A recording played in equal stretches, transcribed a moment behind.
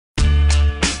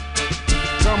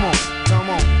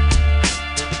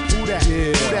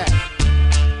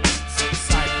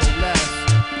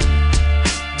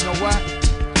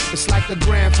the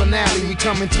grand finale. We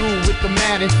coming through with the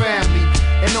Madden family.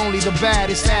 And only the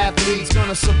baddest athletes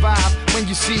gonna survive. When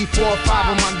you see 4 or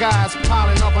 5 of my guys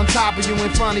piling up on top of you in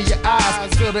front of your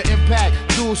eyes. Feel the impact,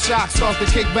 dual shock starts to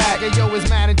kick back. Hey yo, it's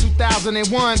Madden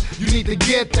 2001. You need to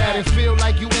get that and feel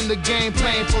like you in the game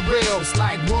playing for real. It's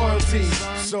like royalty,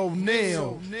 so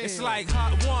nil. It's like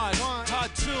hot 1,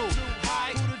 hot 2,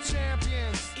 high. Who the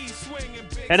champions? East swing and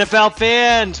big. NFL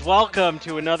fans, welcome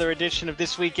to another edition of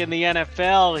This Week in the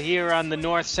NFL here on the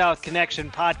North-South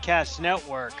Connection Podcast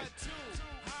Network.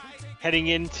 Heading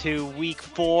into week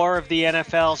 4 of the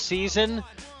NFL season.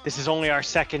 This is only our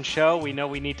second show. We know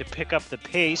we need to pick up the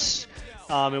pace,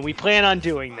 and we plan on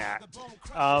doing that.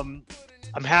 I'm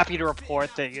happy to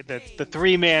report that the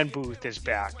three-man booth is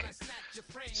back.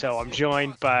 So I'm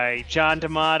joined by John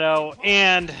D'Amato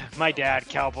and my dad,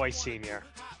 Cowboy Senior.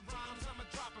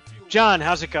 John,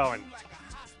 how's it going?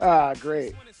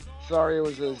 Great. Sorry it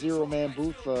was a zero-man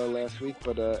booth last week,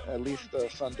 but at least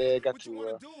Sunday I got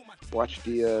to watch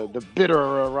the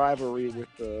bitter rivalry with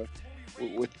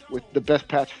the best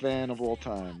Pats fan of all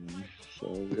time.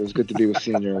 So it was good to be with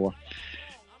Senior.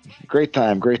 Great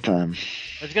time. I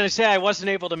was going to say I wasn't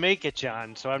able to make it,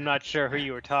 John, so I'm not sure who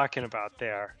you were talking about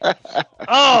there.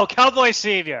 Oh, Cowboy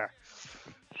Senior.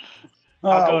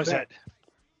 How goes it?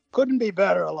 Couldn't be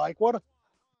better. Like, what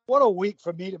a week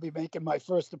for me to be making my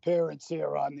first appearance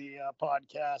here on the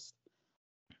podcast.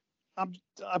 I'm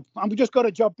just going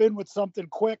to jump in with something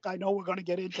quick. I know we're going to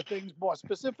get into things more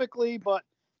specifically, but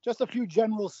just a few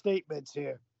general statements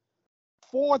here.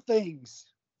 4 things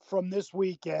from this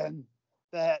weekend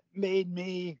that made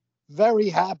me very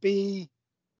happy,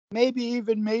 maybe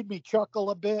even made me chuckle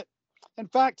a bit. In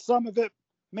fact, some of it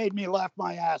made me laugh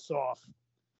my ass off.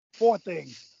 4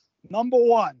 things. Number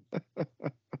 1,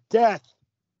 death,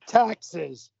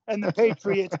 taxes, and the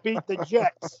Patriots beat the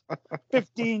Jets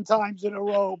 15 times in a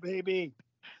row, baby.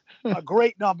 A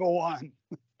great number 1.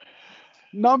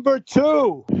 Number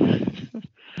 2,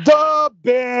 the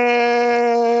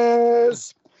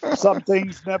Bears. Some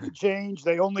things never change.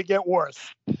 They only get worse.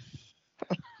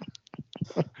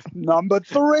 Number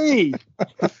 3,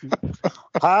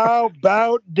 how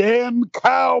about them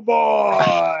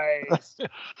Cowboys?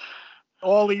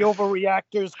 All the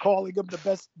overreactors calling them the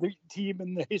best team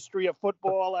in the history of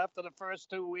football after the first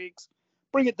 2 weeks.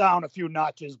 Bring it down a few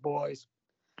notches, boys.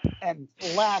 And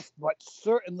last but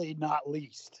certainly not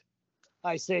least,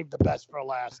 I saved the best for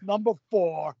last. Number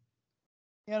 4,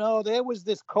 there was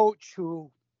this coach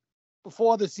who,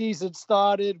 before the season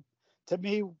started, to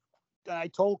me, I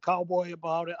told Cowboy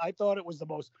about it. I thought it was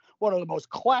one of the most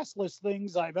classless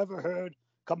things I've ever heard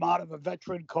come out of a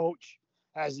veteran coach,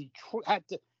 as he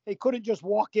couldn't just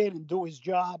walk in and do his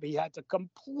job. He had to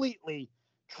completely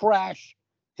trash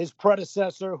his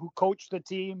predecessor who coached the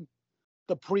team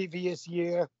the previous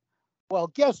year. Well,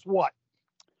 guess what?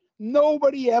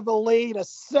 Nobody ever laid a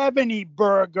 70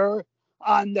 burger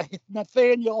on the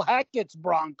Nathaniel Hackett's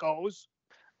Broncos.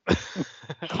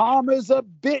 Calm as a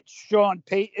bitch, Sean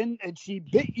Payton, and she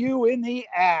bit you in the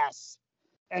ass.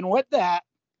 And with that,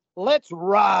 let's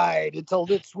ride until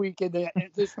this week in the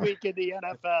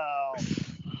NFL.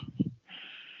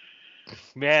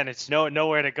 Man, it's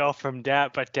nowhere to go from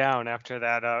that but down after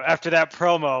that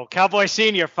promo. Cowboy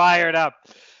Senior fired up.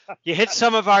 You hit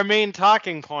some of our main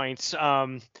talking points.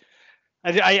 I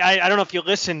don't know if you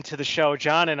listened to the show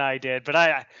John and I did, but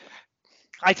I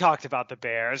talked about the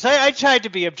Bears. I tried to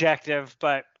be objective,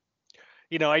 but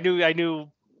I knew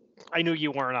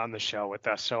you weren't on the show with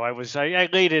us, so I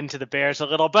laid into the Bears a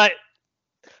little, but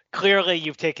clearly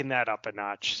you've taken that up a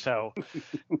notch. So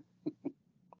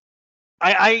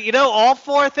all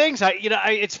 4 things.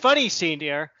 It's funny,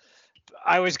 Senior.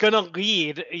 I was going to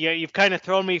lead. You've kind of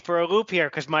thrown me for a loop here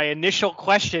because my initial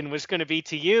question was going to be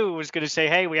to you. Was going to say,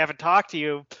 "Hey, we haven't talked to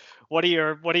you. What are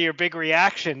your big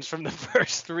reactions from the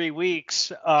first 3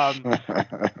 weeks?" I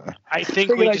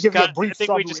think we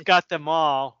just got them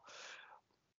all.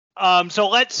 So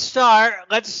let's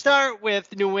start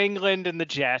with New England and the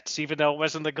Jets, even though it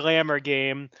wasn't the glamour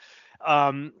game.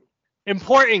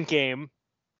 Important game.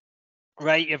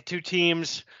 Right, you have 2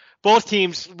 teams. Both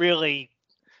teams really,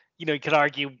 you could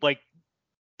argue like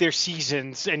their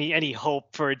seasons. Any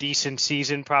hope for a decent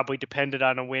season probably depended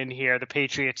on a win here. The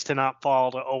Patriots to not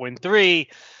fall to 0-3,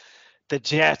 the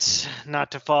Jets not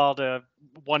to fall to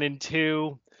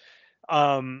 1-2.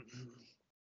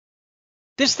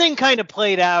 This thing kind of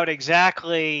played out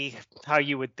exactly how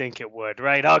you would think it would,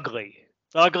 right? Ugly,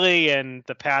 and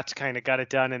the Pats kind of got it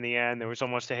done in the end. There was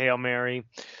almost a Hail Mary.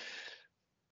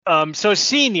 So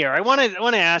Senior, I want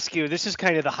to ask you, this is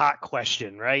kind of the hot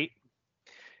question, right?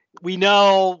 we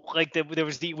know, like,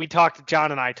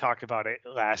 John and I talked about it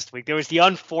last week. There was the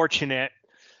unfortunate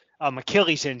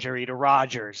Achilles injury to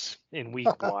Rodgers in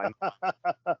week 1.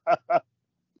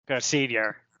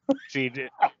 Senior.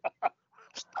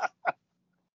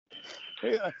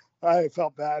 Yeah, I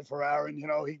felt bad for Aaron. You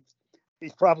know,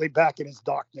 he's probably back in his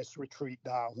darkness retreat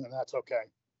now, and that's okay.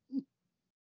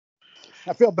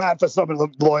 I feel bad for some of the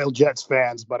loyal Jets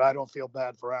fans, but I don't feel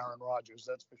bad for Aaron Rodgers.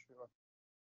 That's for sure.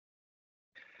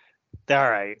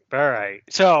 All right.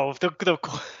 So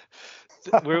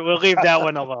we'll leave that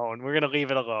one alone. We're gonna leave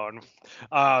it alone.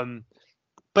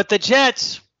 But the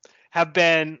Jets have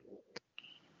been,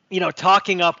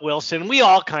 talking up Wilson. We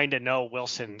all kind of know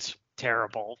Wilson's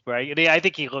terrible, right? I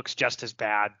think he looks just as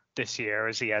bad this year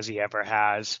as he ever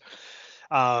has.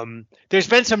 There's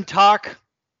been some talk,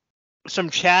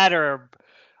 some chatter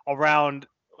around,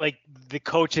 like, the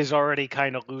coach is already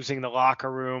kind of losing the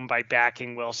locker room by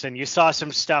backing Wilson. You saw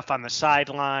some stuff on the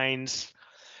sidelines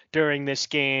during this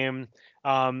game.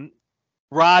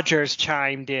 Rodgers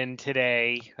chimed in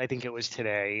today. I think it was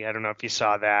today. I don't know if you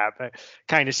saw that, but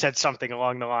kind of said something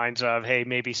along the lines of, hey,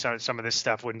 maybe some of this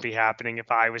stuff wouldn't be happening if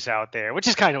I was out there, which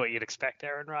is kind of what you'd expect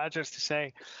Aaron Rodgers to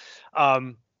say.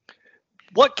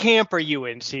 What camp are you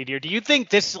in, Senior? Do you think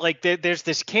this, like, there's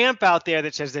this camp out there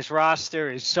that says this roster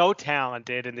is so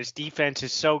talented and this defense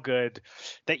is so good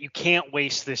that you can't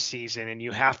waste this season and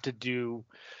you have to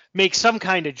make some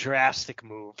kind of drastic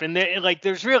move? And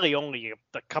there's really only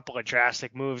a couple of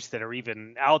drastic moves that are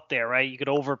even out there, right? You could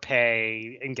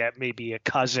overpay and get maybe a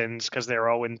Cousins because they're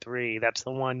 0-3. That's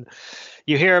the one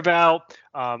you hear about.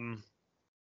 I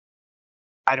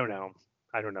don't know.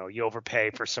 You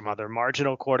overpay for some other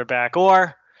marginal quarterback,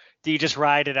 or do you just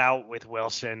ride it out with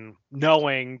Wilson,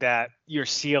 knowing that your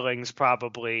ceiling's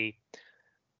probably,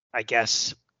 I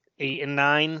guess, 8 and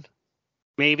 9,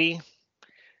 maybe,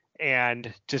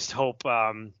 and just hope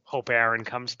Aaron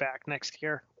comes back next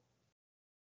year?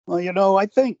 Well, I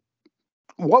think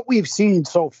what we've seen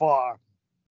so far,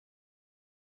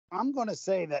 I'm going to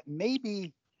say that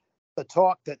maybe the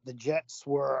talk that the Jets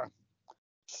were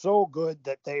so good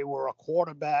that they were a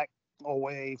quarterback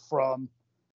away from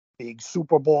being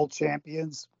Super Bowl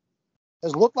champions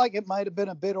has looked like it might have been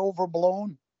a bit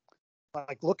overblown.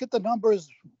 Like, look at the numbers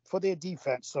for their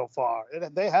defense so far.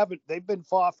 They've been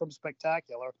far from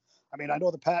spectacular. I mean, I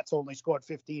know the Pats only scored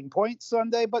 15 points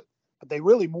Sunday, but they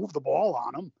really moved the ball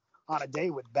on them on a day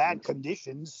with bad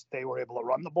conditions. They were able to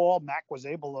run the ball. Mac was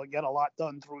able to get a lot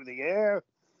done through the air.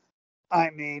 I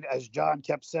mean, as John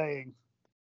kept saying,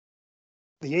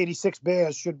 the 86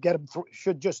 Bears should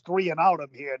just 3 and out them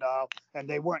here now, and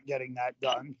they weren't getting that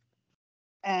done.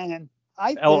 And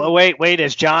I think, wait,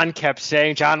 as John kept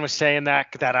saying, John was saying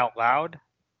that out loud?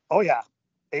 Oh, yeah.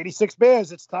 86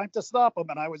 Bears, it's time to stop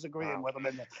them, and I was agreeing with them,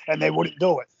 and they wouldn't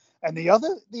do it. And the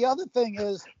other thing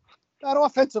is that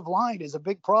offensive line is a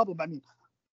big problem. I mean,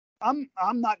 I'm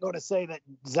not going to say that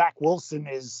Zach Wilson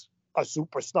is a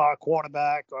superstar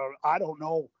quarterback, or I don't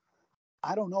know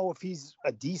if he's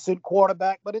a decent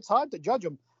quarterback, but it's hard to judge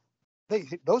him.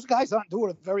 Those guys aren't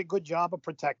doing a very good job of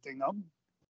protecting them.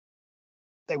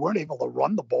 They weren't able to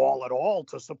run the ball at all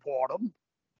to support them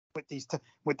with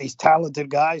these talented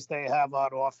guys they have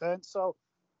on offense. So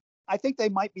I think they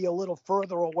might be a little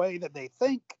further away than they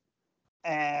think.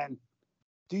 And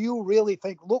do you really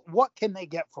think, look, what can they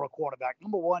get for a quarterback?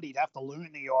 Number one, he'd have to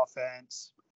learn the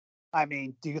offense. I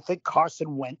mean, do you think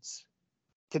Carson Wentz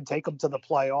can take them to the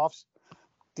playoffs?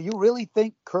 Do you really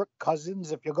think Kirk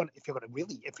Cousins, if you're gonna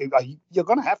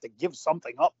have to give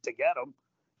something up to get him,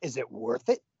 is it worth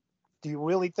it? Do you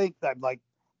really think that, like,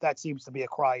 that seems to be a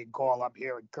crying call up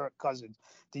here in Kirk Cousins?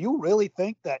 Do you really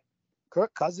think that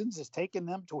Kirk Cousins is taking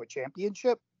them to a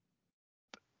championship?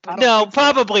 No,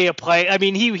 probably a play. I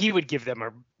mean, he would give them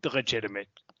a legitimate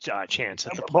chance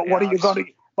at the playoffs.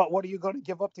 But what are you going to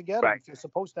give up to get him? If you're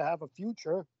supposed to have a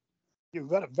future, you've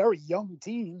got a very young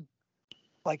team.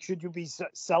 Like, should you be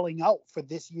selling out for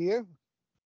this year?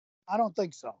 I don't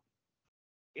think so.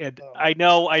 And I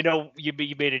know you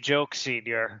made a joke,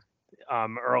 Senior,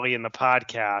 early in the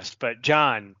podcast, but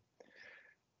John,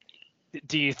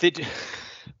 do you think?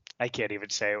 I can't even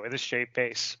say it with a straight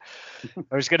face.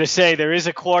 I was going to say there is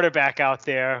a quarterback out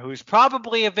there who's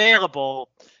probably available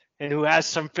and who has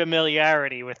some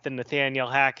familiarity with the Nathaniel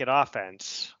Hackett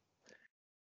offense.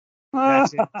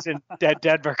 That's in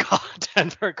Denver,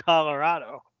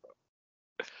 Colorado.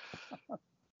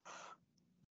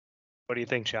 What do you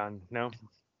think, Sean? No?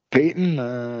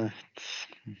 Peyton,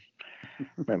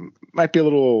 might be a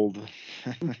little old.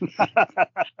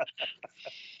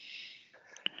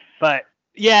 But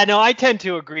Yeah, no, I tend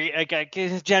to agree. I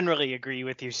generally agree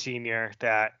with you, Senior,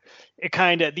 that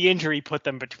the injury put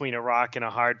them between a rock and a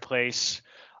hard place.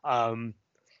 The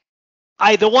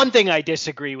one thing I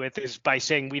disagree with is by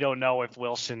saying we don't know if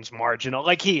Wilson's marginal.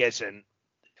 Like, he isn't.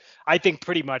 I think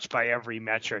pretty much by every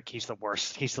metric, he's the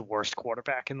worst. He's the worst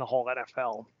quarterback in the whole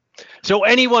NFL. So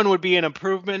anyone would be an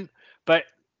improvement, but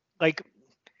like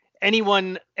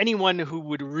anyone who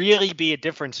would really be a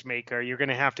difference maker, you're going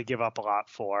to have to give up a lot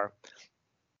for.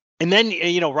 And then,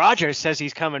 Rodgers says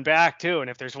he's coming back too. And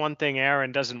if there's one thing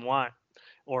Aaron doesn't want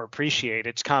or appreciate,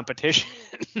 it's competition,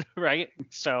 right?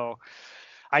 So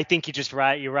I think you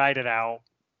ride it out,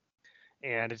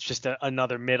 and it's just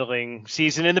another middling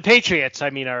season. And the Patriots,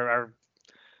 the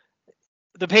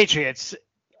Patriots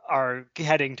are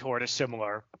heading toward a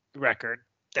similar record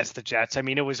as the Jets. I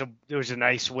mean, it was a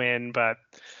nice win, but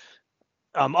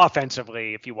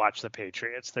offensively, if you watch the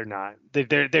Patriots,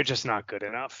 they're just not good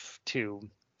enough to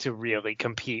really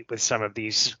compete with some of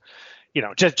these,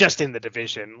 just in the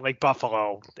division. Like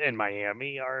Buffalo and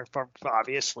Miami are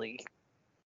obviously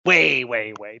way,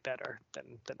 way, way better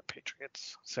than the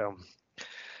Patriots. So,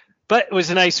 but it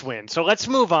was a nice win. So let's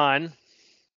move on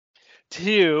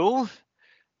to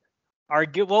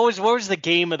what was the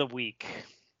game of the week?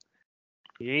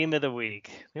 Game of the week.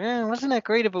 Yeah, wasn't that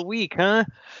great of a week, huh?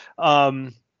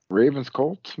 Ravens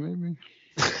Colts, maybe.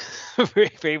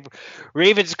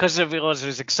 Ravens, because it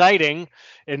was exciting,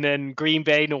 and then Green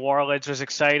Bay, New Orleans was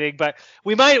exciting. But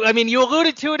you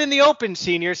alluded to it in the open,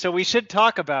 Senior, so we should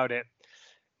talk about it.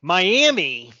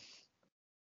 Miami,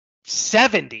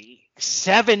 70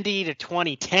 to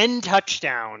 20, 10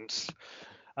 touchdowns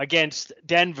against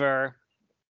Denver.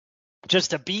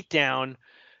 Just a beatdown.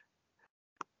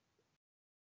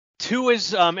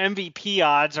 Tua's MVP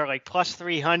odds are like plus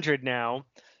 300 now.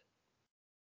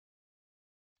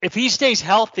 If he stays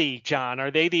healthy, John, are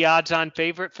they the odds-on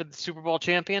favorite for the Super Bowl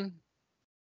champion?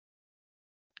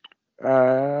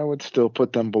 I would still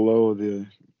put them below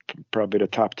probably the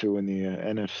top two in the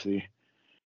NFC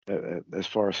as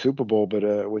far as Super Bowl.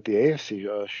 But with the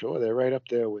AFC, sure, they're right up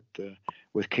there with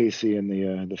KC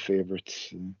and the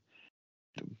favorites.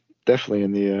 Definitely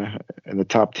in the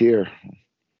top tier.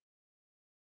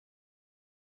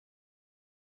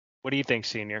 What do you think,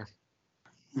 Senior?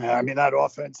 Yeah, I mean, that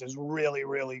offense is really,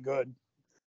 really good.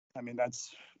 I mean,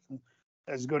 that's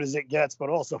as good as it gets. But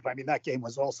also, I mean, that game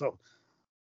was also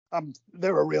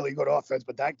they're a really good offense,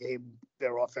 but that game,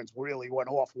 their offense really went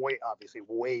off way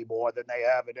more than they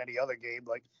have in any other game.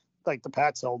 Like the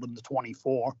Pats held them to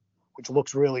 24, which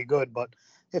looks really good. But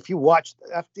if you watch,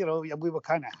 we were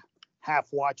kind of half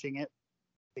watching it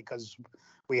because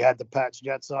we had the Pats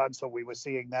Jets on, so we were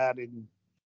seeing that in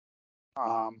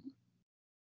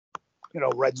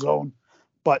red zone.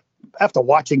 But after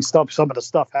watching some of the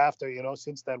stuff after,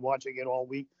 since then, watching it all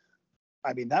week,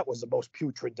 I mean, that was the most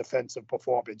putrid defensive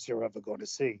performance you're ever going to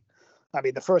see. I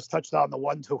mean, the first touchdown, the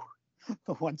one to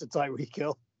Tyreek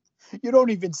Hill, you don't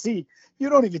even see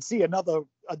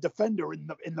a defender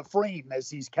in the frame as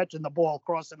he's catching the ball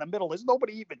across in the middle. There's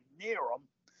nobody even near him.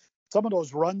 Some of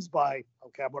those runs by,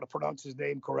 okay, I'm going to pronounce his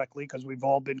name correctly because we've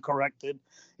all been corrected.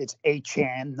 It's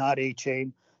Achane, not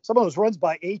Achane. Some of those runs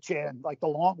by Achane, like the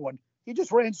long one, he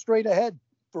just ran straight ahead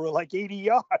for like 80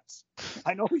 yards.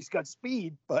 I know he's got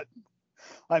speed, but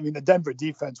I mean, the Denver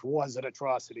defense was an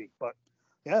atrocity. But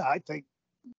yeah, I think,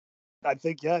 I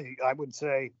would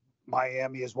say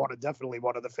Miami is definitely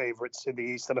one of the favorites in the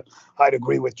East. And I'd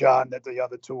agree with John that the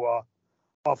other two are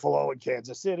Buffalo and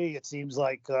Kansas City. It seems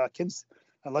like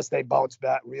unless they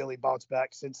really bounce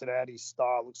back, Cincinnati's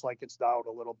star looks like it's down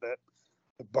a little bit.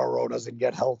 If Burrow doesn't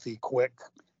get healthy quick,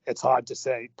 it's hard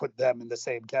to put them in the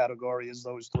same category as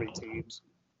those three teams.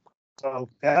 So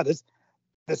yeah, this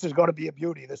is going to be a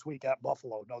beauty this week at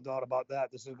Buffalo, no doubt about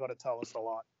that. This is going to tell us a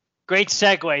lot. Great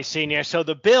segue, Senior. So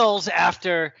the Bills,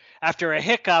 after a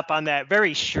hiccup on that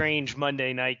very strange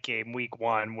Monday night game, Week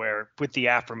 1, where with the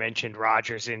aforementioned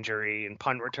Rodgers injury and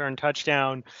punt return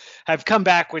touchdown, have come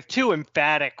back with two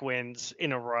emphatic wins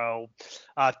in a row,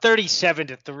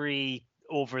 37-3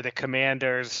 over the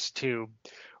Commanders to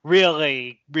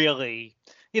really, really,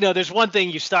 there's one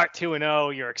thing you start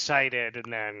 2-0, you're excited,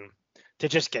 and then to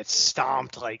just get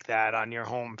stomped like that on your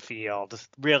home field,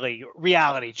 really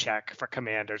reality check for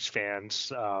Commanders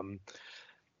fans.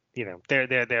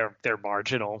 They're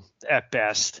marginal at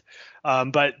best.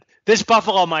 But this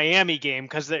Buffalo Miami game,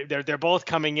 because they're both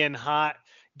coming in hot.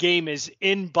 Game is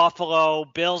in Buffalo.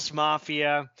 Bills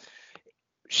Mafia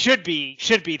should be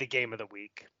the game of the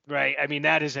week, right? I mean,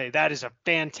 that is a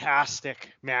fantastic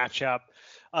matchup.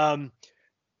 Well,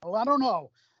 I don't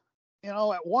know. At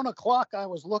 1:00 I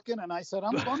was looking and I said,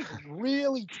 I'm going to be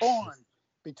really torn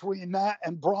between that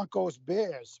and Broncos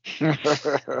Bears.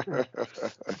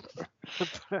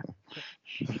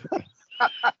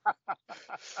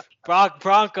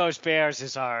 Broncos Bears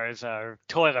is our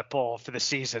toilet bowl for the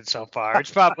season so far.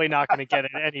 It's probably not going to get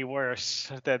any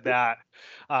worse than that.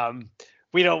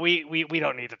 We don't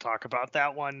need to talk about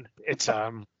that one. It's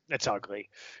ugly.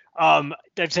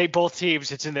 I'd say both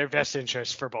teams, it's in their best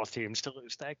interest for both teams to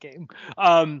lose that game.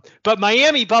 But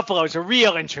Miami Buffalo is a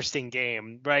real interesting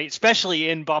game, right? Especially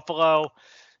in Buffalo.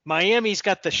 Miami's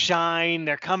got the shine.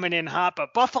 They're coming in hot,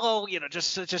 but Buffalo,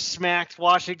 just smacked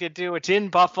Washington too. It's in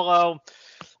Buffalo.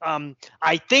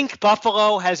 I think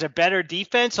Buffalo has a better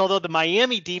defense, although the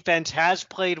Miami defense has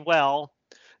played well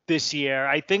this year.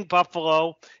 I think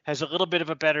Buffalo has a little bit of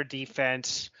a better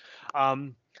defense.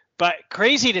 But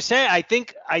crazy to say, I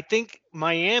think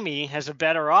Miami has a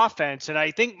better offense, and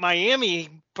I think Miami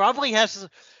probably has,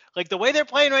 like the way they're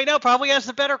playing right now, probably has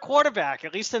the better quarterback,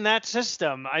 at least in that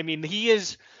system. I mean, he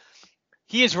is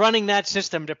running that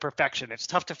system to perfection. It's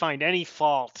tough to find any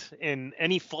flaws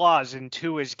in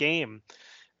Tua's game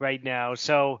right now.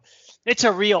 So it's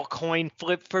a real coin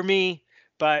flip for me,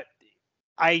 but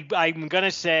I'm going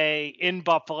to say in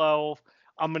Buffalo,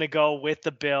 I'm going to go with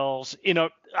the Bills.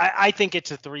 I think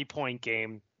it's a 3-point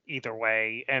game either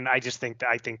way, and I think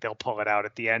they'll pull it out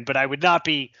at the end, but I would not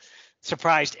be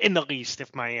surprised in the least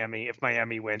if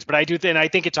Miami wins. But I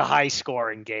think it's a high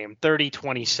scoring game,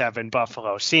 30-27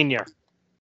 Buffalo. Senior.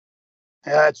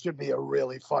 Yeah, it should be a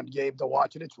really fun game to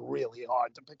watch, and it's really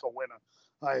hard to pick a winner.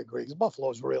 I agree, because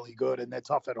Buffalo's really good, and they're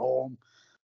tough at home.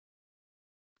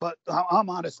 But I'm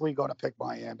honestly going to pick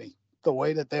Miami. The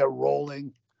way that they're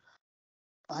rolling,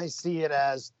 I see it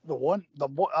as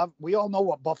we all know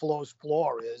what Buffalo's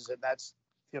floor is, and that's,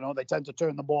 they tend to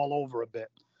turn the ball over a bit.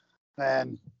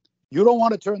 And you don't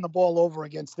want to turn the ball over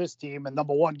against this team, and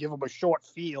number one, give them a short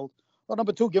field, or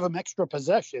number two, give them extra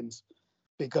possessions,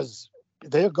 because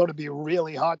they're going to be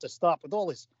really hard to stop with all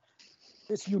this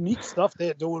unique stuff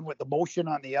they're doing with the motion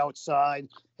on the outside.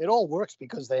 It all works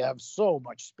because they have so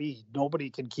much speed. Nobody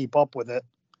can keep up with it.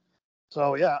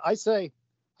 So yeah, I say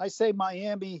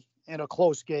Miami in a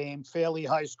close game, fairly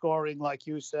high scoring, like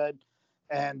you said,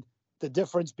 and the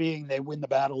difference being they win the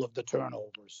battle of the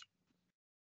turnovers.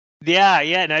 Yeah,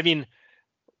 and I mean,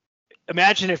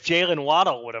 imagine if Jalen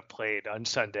Waddle would have played on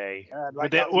Sunday.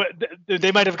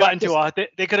 They might have gotten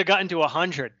they could have gotten to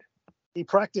 100. He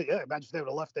practiced. Yeah, imagine if they would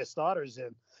have left their starters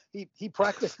in. He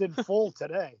practiced in full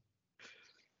today.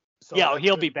 So yeah,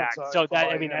 he'll be back. So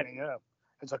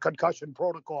it's a concussion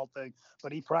protocol thing,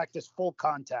 but he practiced full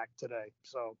contact today.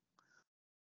 So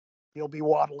he'll be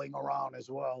waddling around as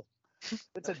well.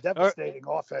 It's a devastating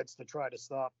offense to try to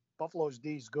stop. Buffalo's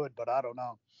D is good, but I don't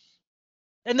know.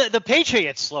 And the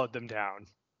Patriots slowed them down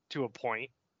to a point.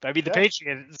 I mean, the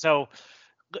Patriots. So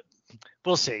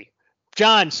we'll see.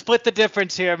 John, split the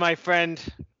difference here, my friend.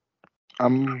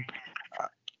 I'm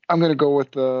going to go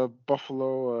with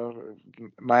Buffalo.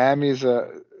 Miami's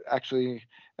actually,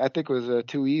 I think it was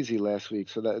too easy last week.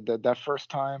 So that first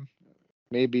time,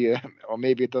 maybe or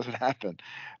maybe it doesn't happen.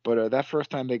 But that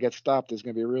first time they get stopped is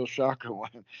going to be a real shocker.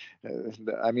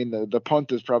 I mean, the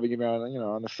punt is probably going to be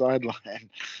on the sideline.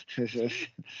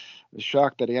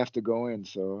 Shocked that he has to go in.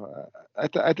 So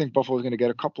I think Buffalo's going to get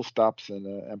a couple stops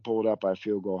and pull it up by a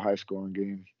field goal, high scoring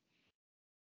game.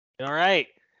 All right.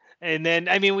 And then,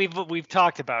 I mean, we've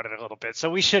talked about it a little bit, so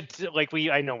we should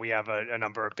I know we have a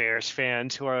number of Bears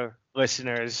fans who are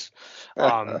listeners.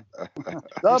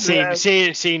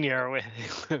 Senior,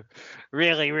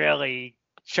 really, really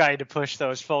trying to push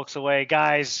those folks away,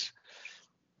 guys.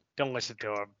 Don't listen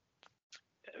to him.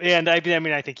 And I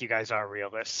mean, I think you guys are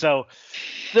realists. So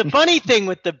the funny thing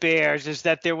with the Bears is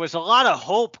that there was a lot of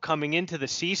hope coming into the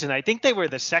season. I think they were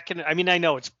the second. I mean, I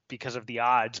know it's because of the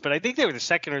odds, but I think they were the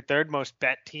second or third most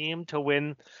bet team to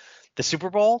win the Super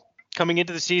Bowl coming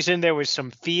into the season. There was some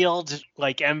Fields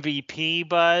MVP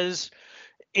buzz,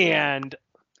 and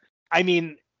I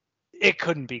mean, it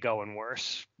couldn't be going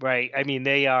worse, right? I mean,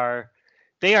 they were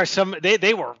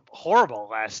horrible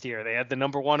last year. They had the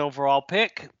number 1 overall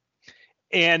pick.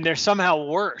 And they're somehow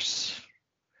worse,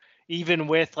 even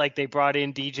with they brought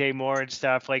in DJ Moore and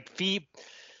stuff.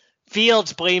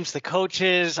 Fields blames the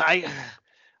coaches. I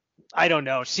don't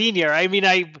know, Senior. I mean,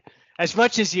 as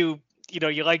much as you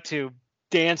like to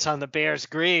dance on the Bears'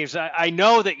 graves, I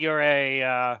know that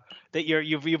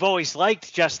you've always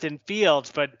liked Justin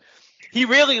Fields, but he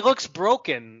really looks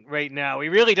broken right now. He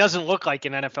really doesn't look like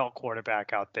an NFL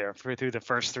quarterback out there through the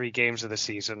first 3 games of the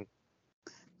season.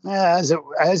 Yeah,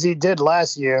 as he did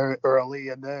last year early,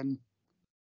 and then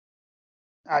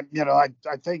I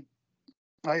think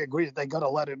I agree that they got to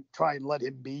let him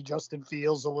be Justin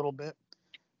Fields a little bit.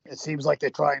 It seems like they're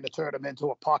trying to turn him into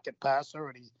a pocket passer,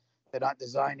 and they're not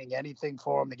designing anything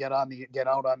for him to get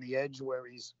out on the edge where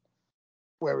he's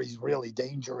really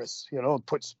dangerous.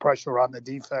 Puts pressure on the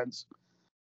defense.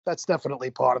 That's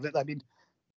definitely part of it. I mean,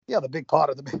 yeah, the big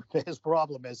part of the Bears'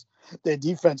 problem is their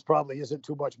defense probably isn't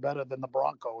too much better than the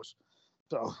Broncos.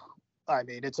 So, I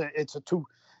mean, it's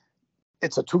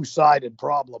a two-sided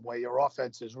problem where your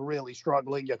offense is really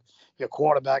struggling, your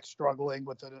quarterback struggling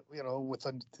with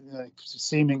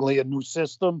seemingly a new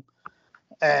system,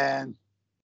 and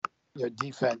your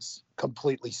defense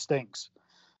completely stinks.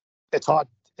 It's hard.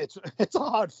 It's a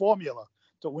hard formula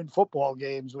to win football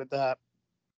games with that.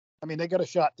 I mean, they got a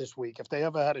shot this week. If they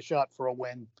ever had a shot for a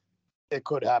win, it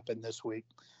could happen this week.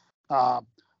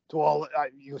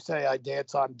 You say I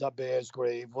dance on the Bears'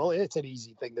 grave. Well, it's an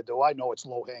easy thing to do. I know it's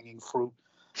low-hanging fruit,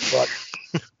 but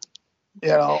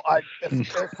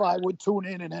if I would tune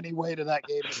in any way to that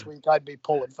game this week, I'd be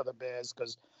pulling for the Bears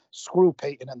because screw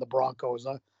Peyton and the Broncos.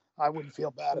 I wouldn't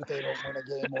feel bad if they don't win a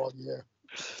game all year.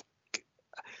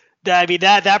 I mean,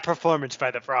 that performance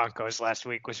by the Broncos last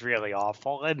week was really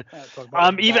awful, and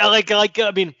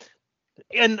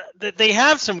and they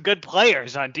have some good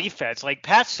players on defense. Like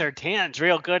Pat Surtain's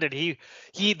real good, and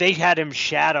they had him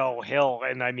shadow Hill,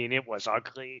 and I mean it was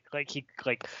ugly. I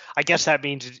guess that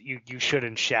means you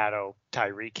shouldn't shadow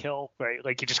Tyreek Hill, right?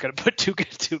 Like you just got to put two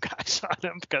guys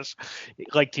on him because,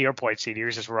 like to your point, Senior,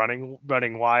 he's just running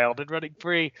wild and running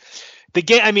free. The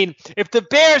game. I mean, if the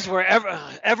Bears were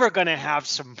ever going to have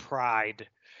some pride,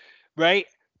 right?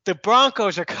 The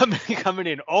Broncos are coming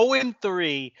in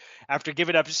 0-3 after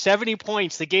giving up 70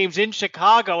 points. The game's in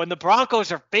Chicago, and the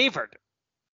Broncos are favored.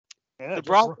 Yeah, the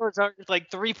Broncos are like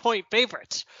 3-point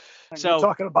favorites. So you're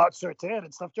talking about Surtain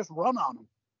and stuff. Just run on them.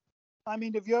 I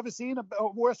mean, have you ever seen a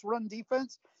worse run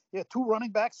defense? Yeah, 2 running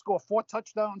backs score 4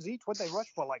 touchdowns each. What they rush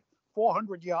for, like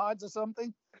 400 yards or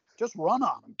something? Just run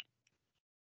on them.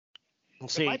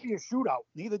 It might be a shootout.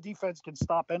 Neither defense can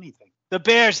stop anything. The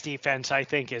Bears' defense, I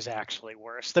think, is actually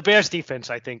worse. The Bears' defense,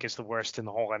 I think, is the worst in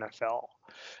the whole NFL.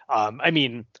 I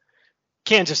mean,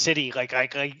 Kansas City,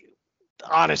 I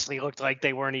honestly looked like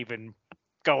they weren't even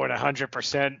going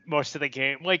 100% most of the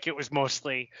game. Like it was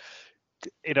mostly,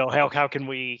 how can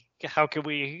we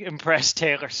impress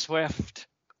Taylor Swift?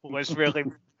 Was really,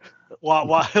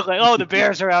 the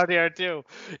Bears are out there too,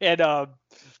 and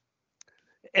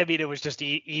I mean, it was just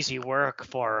easy work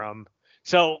for them.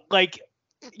 So,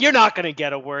 you're not going to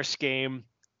get a worse game.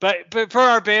 But for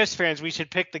our Bears fans, we should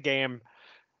pick the game.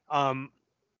 I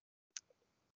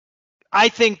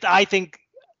think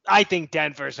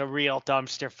Denver's a real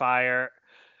dumpster fire.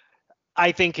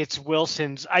 I think it's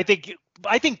Wilson's. I think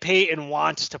Peyton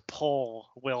wants to pull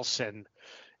Wilson,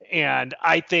 and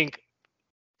I think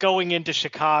going into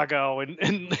Chicago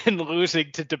and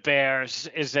losing to the Bears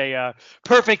is a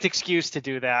perfect excuse to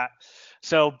do that.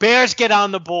 So Bears get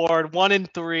on the board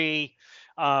 1-3.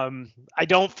 I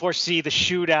don't foresee the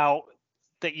shootout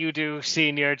that you do,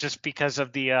 Senior, just because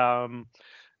of the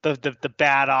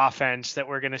bad offense that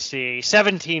we're going to see.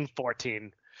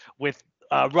 17-14 with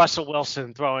Russell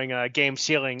Wilson throwing a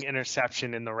game-sealing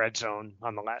interception in the red zone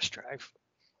on the last drive.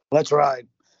 Let's ride.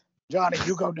 Johnny,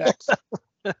 you go next.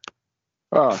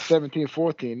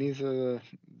 17-14. These are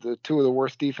the 2 of the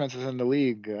worst defenses in the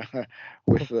league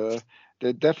with the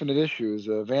definite issues.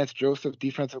 Vance Joseph,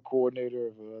 defensive coordinator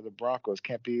of the Broncos,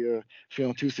 can't be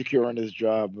feeling too secure in his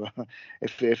job.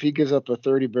 If he gives up a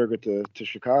 30-burger to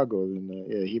Chicago,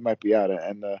 then he might be out.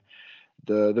 And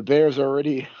the Bears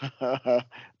already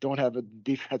don't have a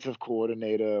defensive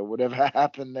coordinator. Whatever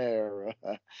happened there.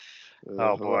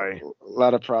 Oh boy, a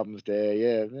lot of problems there.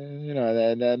 Yeah, and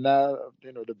now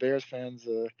the Bears fans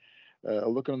are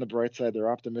looking on the bright side. They're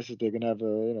optimistic they're gonna have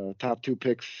top 2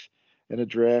 picks in a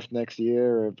draft next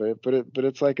year. But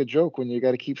it's like a joke when you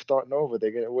got to keep starting over.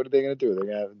 What are they gonna do?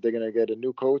 They're gonna get a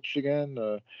new coach again,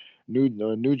 new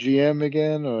GM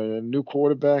again, or a new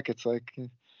quarterback. It's like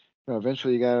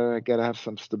eventually you gotta have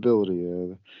some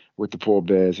stability with the poor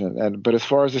Bears. But as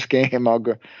far as this game, I'll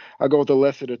go with the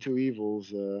lesser of the 2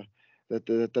 evils. That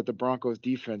the Broncos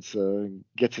defense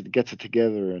gets it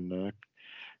together, and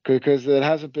because it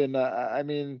hasn't been.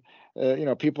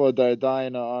 People are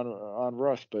dying on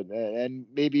Russ, but and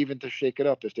maybe even to shake it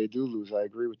up if they do lose. I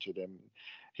agree with you. Then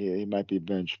he might be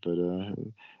benched, but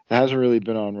it hasn't really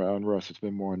been on Russ. It's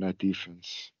been more on that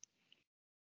defense.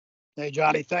 Hey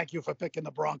Johnny, thank you for picking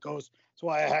the Broncos. That's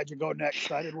why I had you go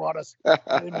next. I didn't want us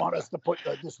to put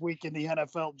this week in the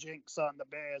NFL jinx on the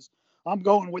Bears. I'm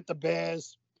going with the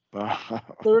Bears.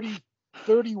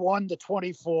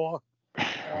 31-24.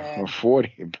 or And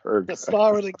 40 Berg.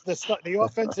 the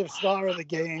offensive star of the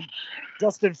game,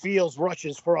 Justin Fields,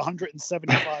 rushes for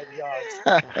 175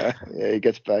 yards Yeah, he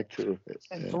gets back to it.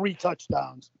 and Yeah. 3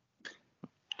 touchdowns.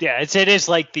 Yeah, it is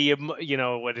like the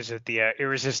what is it, the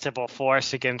irresistible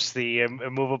force against the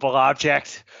immovable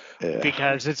object, Yeah.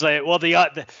 because it's like, well, the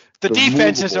They're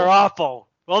defenses movable. are awful,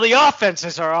 well, the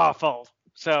offenses are awful.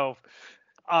 So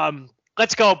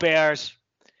let's go Bears.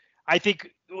 I think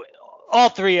all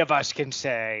three of us can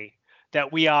say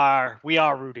that we are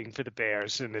rooting for the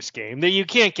Bears in this game. That you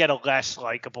can't get a less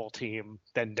likable team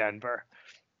than Denver.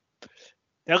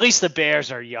 At least the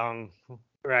Bears are young.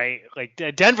 Right, like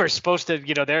Denver's supposed to,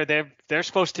 they're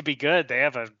supposed to be good. They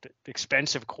have an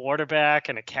expensive quarterback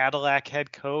and a Cadillac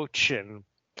head coach, and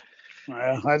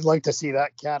I'd like to see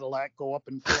that Cadillac go up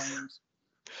in flames.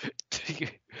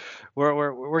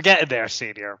 we're getting there,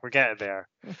 Senior. We're getting there.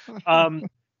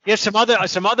 Yeah, some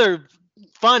other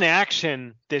fun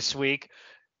action this week.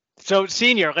 So,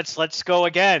 Senior, let's go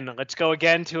again. Let's go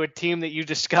again to a team that you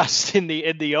discussed in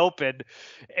the open,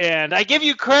 and I give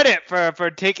you credit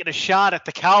for taking a shot at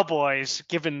the Cowboys,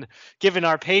 given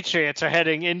our Patriots are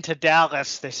heading into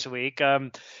Dallas this week.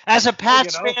 As a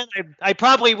Pats fan, I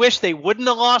probably wish they wouldn't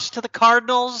have lost to the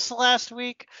Cardinals last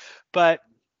week, but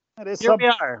here we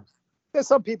are. There's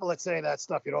some people that say that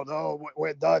stuff. No,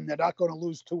 we're done. They're not going to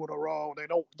lose 2 in a row.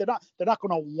 They're not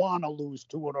going to want to lose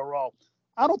 2 in a row.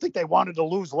 I don't think they wanted to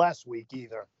lose last week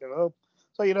either,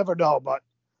 So you never know. But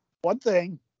one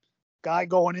thing, guy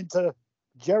going into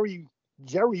Jerry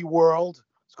world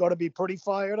is going to be pretty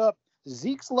fired up.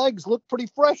 Zeke's legs looked pretty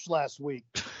fresh last week.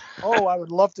 Oh, I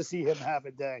would love to see him have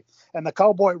a day. And the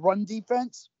Cowboy run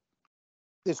defense,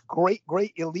 this great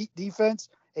elite defense,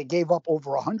 it gave up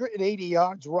over 180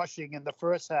 yards rushing in the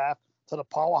first half to the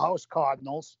powerhouse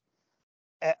Cardinals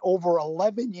at over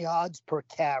 11 yards per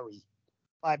carry.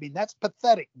 I mean, that's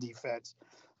pathetic defense.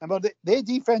 Their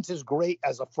defense is great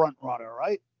as a front runner,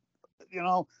 right?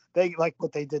 They like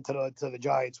what they did to the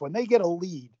Giants. When they get a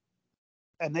lead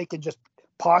and they can just,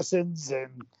 Parsons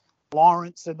and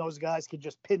Lawrence and those guys can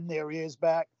just pin their ears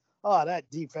back. Oh, that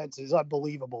defense is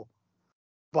unbelievable.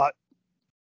 But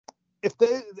if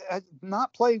they're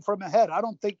not playing from ahead, I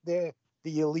don't think they're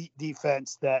the elite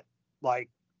defense that, like,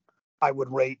 I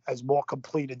would rate as more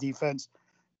complete a defense,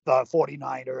 the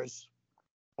 49ers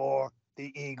or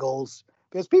the Eagles,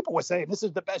 because people were saying this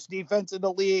is the best defense in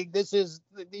the league. These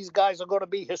guys are going to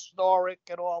be historic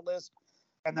and all this.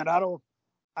 And then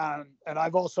and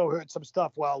I've also heard some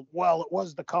stuff. Well, it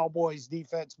was the Cowboys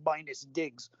defense minus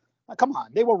Diggs. Now, come on,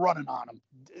 they were running on them.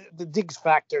 The Diggs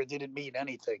factor didn't mean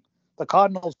anything. The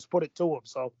Cardinals put it to them,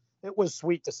 so it was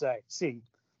sweet to see.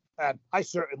 And I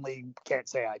certainly can't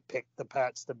say I picked the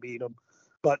Pats to beat them,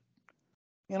 but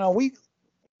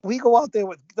we go out there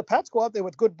the Pats go out there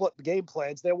with good game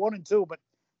plans. They're 1-2, but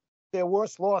their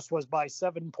worst loss was by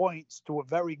 7 points to a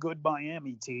very good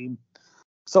Miami team.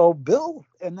 So Bill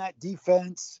and that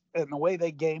defense and the way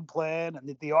they game plan,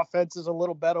 and the offense is a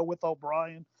little better with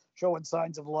O'Brien showing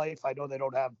signs of life. I know they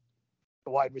don't have the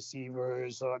wide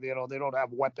receivers, or they don't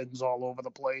have weapons all over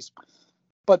the place,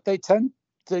 but they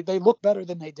look better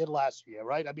than they did last year,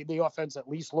 right? I mean, the offense at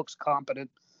least looks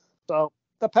competent. So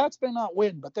the Pats may not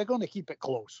win, but they're going to keep it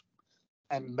close.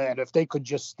 And, man, if they could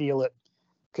just steal it,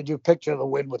 could you picture the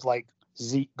win with, like,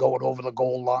 Zeke going over the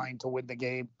goal line to win the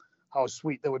game? How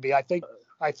sweet that would be. I think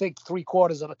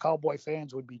 3/4 of the Cowboy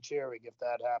fans would be cheering if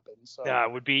that happened. So yeah,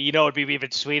 it would be, it'd be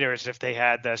even sweeter is if they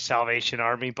had the Salvation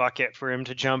Army bucket for him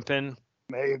to jump in.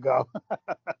 There you go.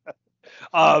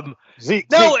 Zeke.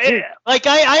 Like,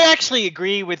 I actually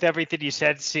agree with everything you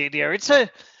said, Senior. It's a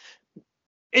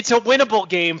winnable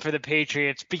game for the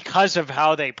Patriots because of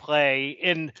how they play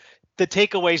and the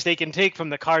takeaways they can take from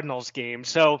the Cardinals game.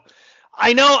 So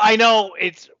I know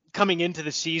it's coming into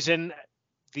the season,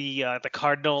 the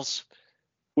Cardinals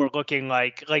were looking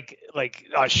like a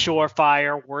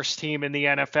surefire worst team in the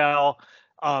NFL.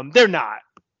 They're not.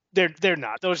 They're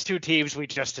not. Those two teams we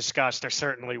just discussed are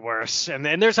certainly worse. And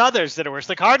then there's others that are worse.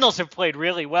 The Cardinals have played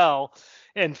really well.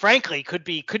 And frankly, could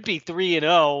be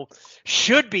 3-0,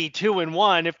 should be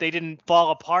 2-1 if they didn't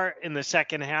fall apart in the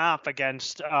second half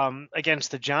against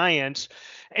the Giants.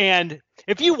 And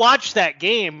if you watched that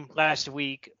game last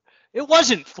week, it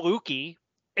wasn't fluky.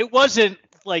 It wasn't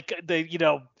like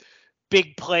the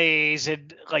big plays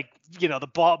and the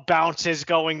ball bounces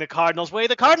going the Cardinals' way.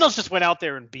 The Cardinals just went out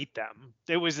there and beat them.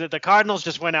 It was the Cardinals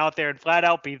just went out there and flat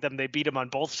out beat them. They beat them on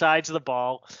both sides of the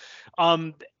ball.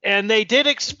 And they did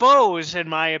expose, in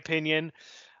my opinion,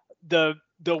 the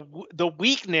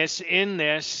weakness in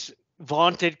this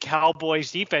vaunted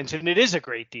Cowboys defense. And it is a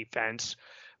great defense,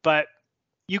 but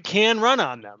you can run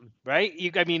on them, right?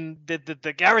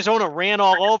 The Arizona ran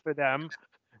all over them,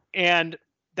 and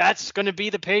that's going to be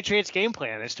the Patriots' game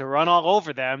plan, is to run all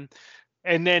over them.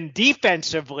 And then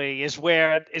defensively is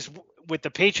with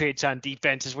the Patriots on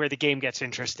defense is where the game gets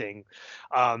interesting.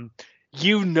 At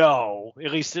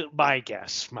least my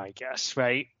guess,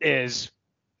 right, is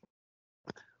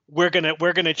we're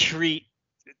gonna treat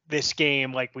this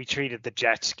game like we treated the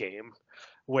Jets game,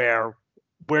 where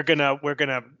we're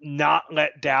gonna not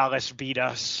let Dallas beat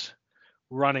us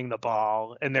running the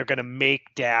ball, and they're gonna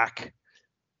make Dak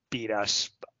beat us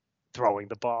throwing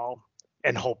the ball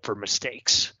and hope for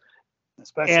mistakes.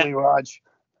 Especially Raj,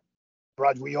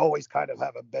 we always kind of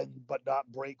have a bend but not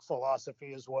break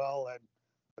philosophy as well. And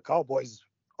the Cowboys'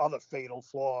 other fatal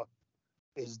flaw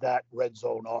is that red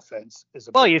zone offense is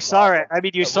a you saw it. I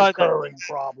mean, you saw recurring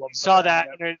problem. Saw that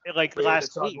like last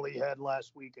its week. Ugly head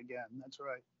last week again. That's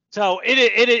right. So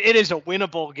it is a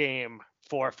winnable game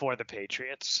for the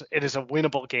Patriots. It is a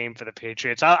winnable game for the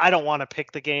Patriots. I don't want to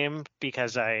pick the game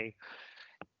because I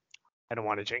don't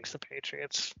want to jinx the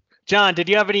Patriots. John, did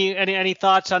you have any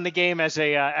thoughts on the game as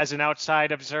an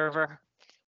outside observer?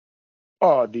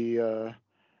 Oh, the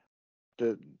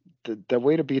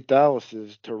way to beat Dallas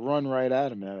is to run right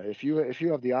at him. If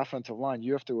you have the offensive line,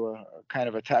 you have to kind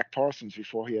of attack Parsons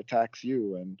before he attacks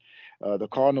you. And the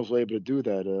Cardinals were able to do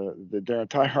that. Their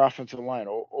entire offensive line,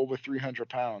 over 300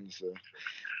 pounds.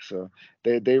 So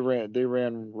they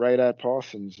ran right at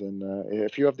Parsons. And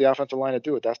if you have the offensive line to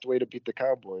do it, that's the way to beat the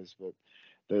Cowboys. But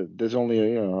there's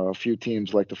only a few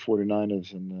teams like the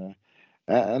 49ers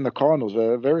and the Cardinals.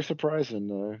 Very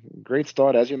surprising. Great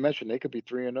start, as you mentioned. They could be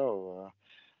 3-0.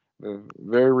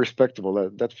 Very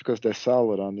respectable. That's because they're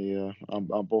solid on the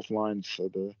on both lines. So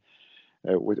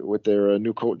with their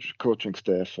new coaching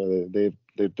staff,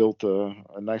 they've built a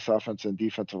nice offense and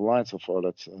defensive line so far.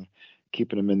 That's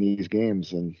keeping them in these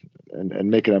games and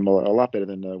making them a lot better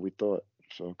than we thought.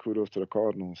 So kudos to the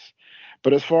Cardinals.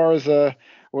 But as far as the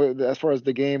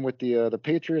game with the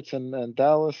Patriots and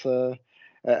Dallas,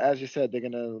 as you said, they're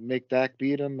gonna make Dak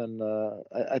beat him, and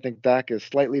I think Dak is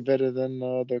slightly better than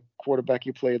the quarterback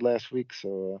he played last week.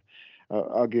 So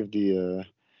I'll give the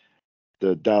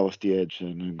Dallas the edge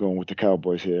and going with the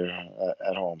Cowboys here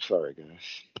at home. Sorry,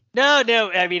 guys. No.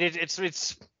 I mean,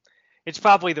 it's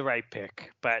probably the right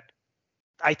pick, but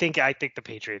I think the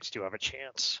Patriots do have a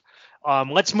chance.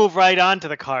 Let's move right on to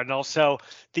the Cardinals. So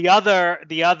the other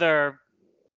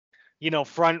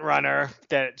front runner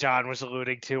that John was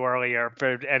alluding to earlier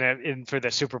for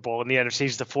the Super Bowl in the NFC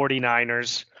is the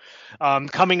 49ers.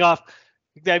 Coming off,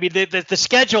 I mean, the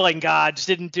scheduling gods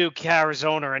didn't do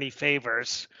Arizona any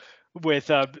favors with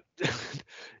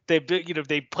they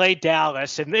played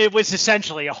Dallas, and it was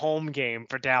essentially a home game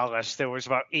for Dallas. There was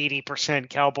about 80%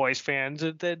 Cowboys fans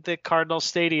at the Cardinals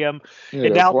Stadium. Yeah,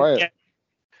 and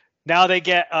now they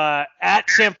get at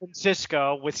San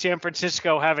Francisco, with San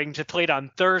Francisco having to play it on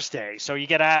Thursday. So you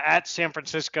get at San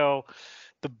Francisco,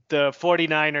 the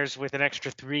 49ers with an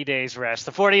extra 3 days rest.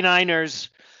 The 49ers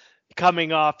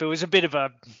coming off, it was a bit of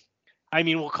a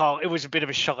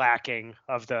shellacking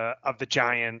of the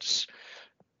Giants.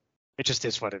 It just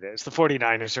is what it is. The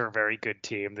 49ers are a very good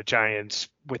team. The Giants,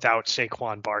 without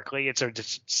Saquon Barkley, it's a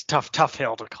tough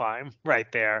hill to climb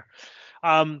right there.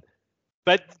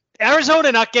 But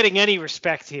Arizona not getting any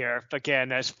respect here,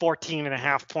 again, as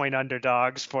 14.5-point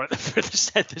underdogs for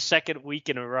the second week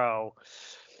in a row.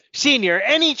 Senior,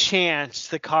 any chance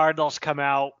the Cardinals come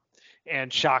out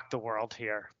and shock the world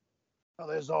here? Well,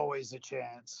 there's always a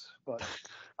chance, but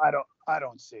I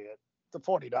don't see it. The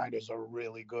 49ers are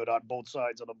really good on both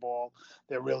sides of the ball.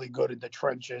 They're really good in the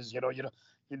trenches.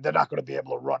 They're not going to be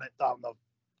able to run it down the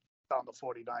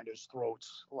 49ers'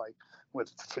 throats like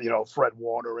with Fred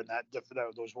Warner and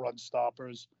those run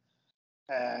stoppers.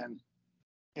 And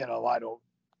I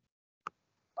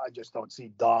just don't see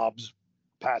Dobbs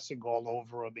passing all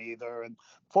over them either. And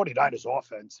 49ers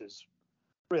offense is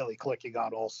really clicking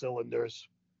on all cylinders.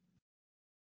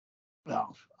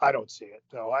 No, I don't see it.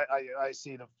 No, I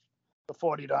see the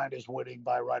 49ers winning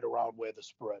by right around where the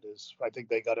spread is. I think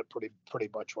they got it pretty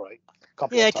much right.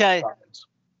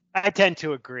 I tend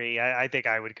to agree. I think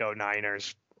I would go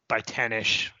Niners by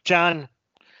 10-ish. John,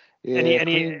 Yeah,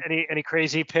 any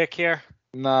crazy pick here?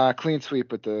 Nah, clean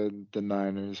sweep with the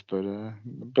Niners,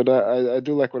 but I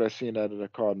do like what I've seen out of the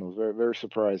Cardinals. Very very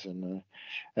surprising.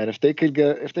 And if they could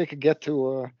get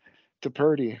to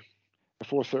Purdy,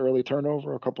 force an early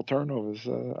turnover, a couple turnovers,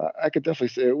 I could definitely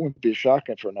say it wouldn't be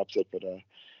shocking for an upset. But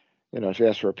if you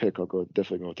ask for a pick, I'll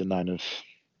definitely go with the Niners.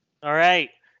 All right,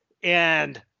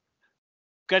 and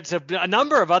got a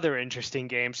number of other interesting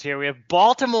games here. We have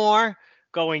Baltimore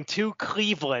going to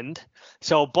Cleveland.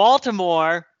 So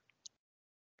Baltimore,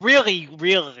 really,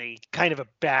 really kind of a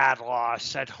bad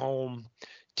loss at home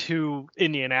to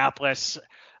Indianapolis.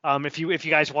 If you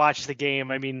guys watch the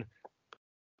game, I mean,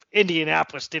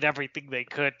 Indianapolis did everything they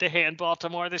could to hand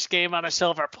Baltimore this game on a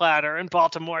silver platter, and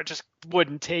Baltimore just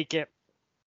wouldn't take it.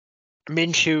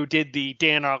 Minshew did the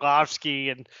Dan Orlovsky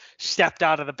and stepped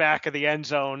out of the back of the end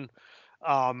zone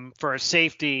for a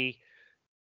safety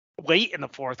late in the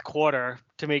fourth quarter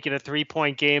to make it a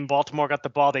 3-point game. Baltimore got the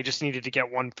ball. They just needed to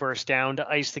get one first down to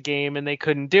ice the game, and they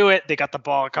couldn't do it. They got the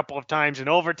ball a couple of times in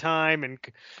overtime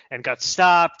and got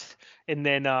stopped. And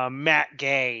then Matt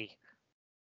Gay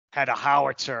had a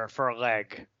howitzer for a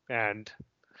leg, and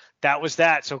that was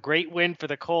that. So great win for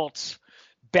the Colts.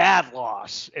 Bad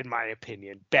loss, in my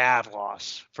opinion. Bad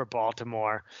loss for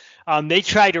Baltimore. They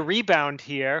tried to rebound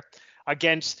here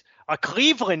against a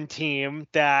Cleveland team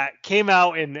that came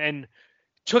out and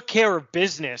took care of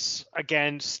business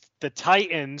against the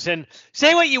Titans. And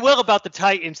say what you will about the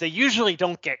Titans, they usually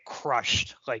don't get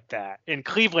crushed like that. And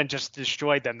Cleveland just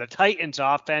destroyed them. The Titans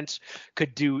offense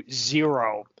could do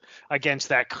zero against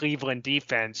that Cleveland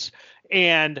defense.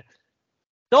 And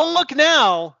don't look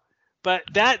now, but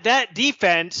that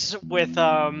defense with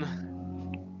that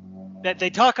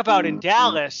they talk about in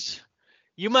Dallas,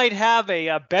 you might have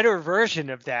a better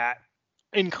version of that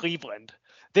in Cleveland.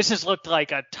 This has looked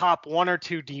like a top 1 or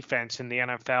 2 defense in the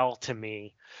NFL to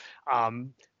me.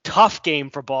 Tough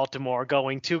game for Baltimore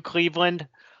going to Cleveland.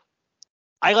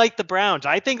 I like the Browns.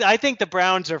 I think the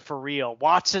Browns are for real.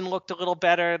 Watson looked a little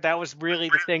better. That was really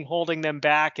the thing holding them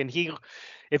back. And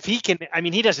if he can, I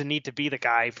mean, he doesn't need to be the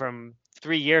guy from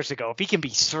 3 years ago. If he can be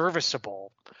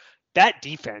serviceable, that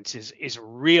defense is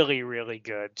really, really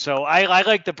good. So I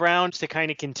like the Browns to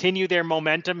kind of continue their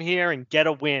momentum here and get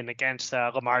a win against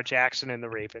Lamar Jackson and the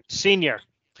Ravens. Senior.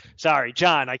 Sorry,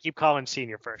 John. I keep calling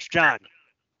Senior first. John.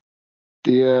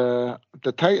 The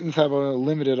Titans have a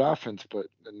limited offense, but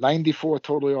 94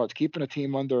 total yards, keeping a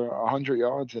team under 100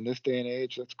 yards in this day and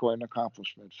age, that's quite an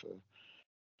accomplishment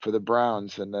for the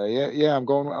Browns. And I'm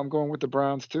going with the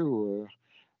Browns too.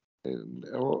 It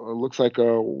looks like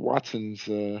Watson's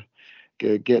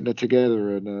getting it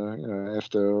together, and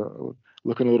after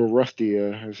looking a little rusty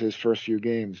as his first few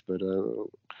games, but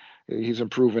he's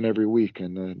improving every week,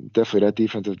 and definitely that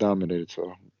defense is dominated.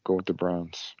 So go with the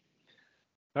Browns.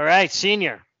 All right,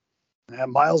 Senior. Yeah,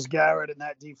 Myles Garrett and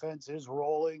that defense is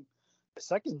rolling. The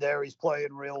secondary's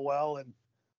playing real well, and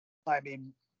I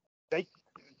mean,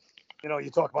 you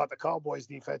talk about the Cowboys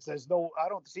defense. I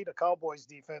don't see the Cowboys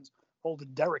defense holding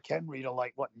Derrick Henry to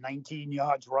 19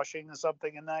 yards rushing or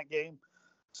something in that game.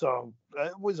 So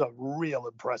it was a real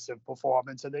impressive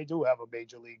performance, and they do have a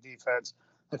major league defense.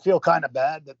 I feel kind of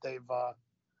bad that they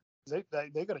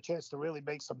got a chance to really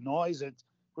make some noise. It's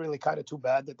really kind of too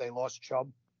bad that they lost Chubb,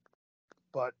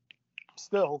 but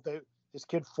still, this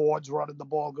kid Ford's running the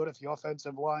ball good. If the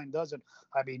offensive line doesn't,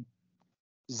 I mean,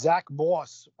 Zach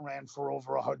Moss ran for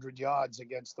over 100 yards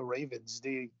against the Ravens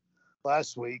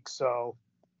last week, so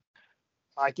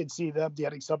I can see them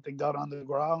getting something done on the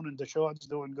ground, and Deshaun's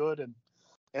doing good. And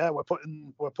yeah, we're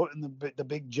putting the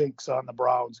big jinx on the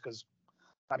Browns because,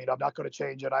 I mean, I'm not going to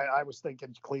change it. I was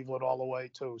thinking Cleveland all the way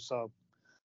too. So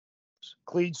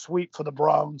clean sweep for the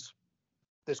Browns.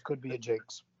 This could be a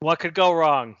jinx. What could go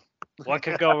wrong? What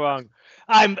could go wrong?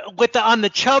 I'm on the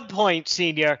Chubb point,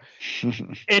 Senior.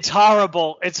 It's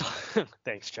horrible.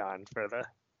 Thanks, John, for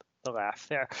the laugh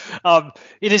there.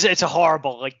 It's a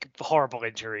horrible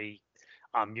injury.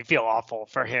 You feel awful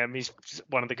for him. He's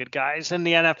one of the good guys in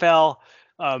the NFL.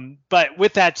 But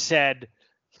with that said,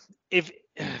 if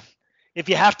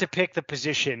you have to pick the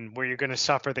position where you're going to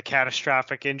suffer the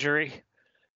catastrophic injury,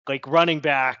 like running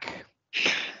back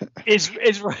is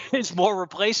more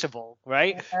replaceable,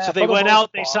 right? Yeah, so they went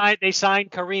out, they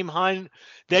signed Kareem Hunt.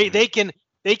 They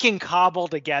can cobble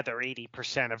together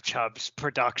 80% of Chubb's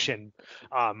production.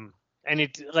 And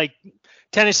it's like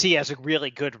Tennessee has a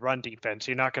really good run defense.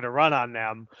 You're not going to run on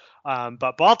them.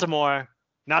 But Baltimore,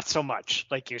 not so much,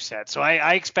 like you said. So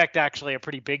I expect actually a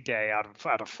pretty big day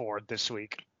out of Ford this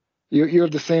week. You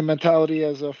have the same mentality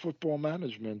as football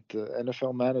management,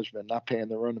 NFL management, not paying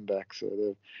the running back,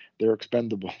 so they're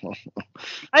expendable.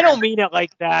 I don't mean it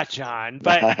like that, John,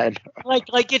 but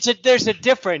there's a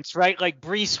difference, right? Like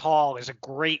Breece Hall is a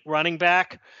great running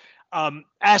back.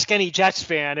 Ask any Jets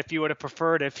fan if you would have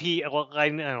preferred if I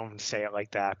don't say it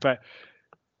like that, but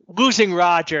losing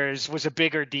Rodgers was a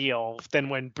bigger deal than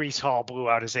when Breece Hall blew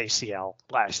out his ACL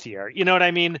last year. You know what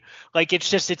I mean? Like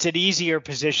it's an easier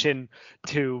position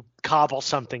to cobble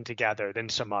something together than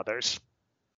some others.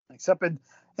 Except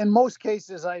in most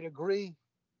cases, I'd agree.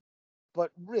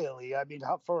 But really, I mean,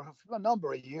 for a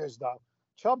number of years now,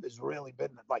 Chubb has really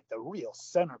been like the real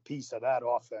centerpiece of that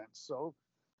offense. So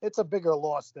it's a bigger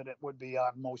loss than it would be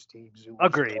on most teams who lose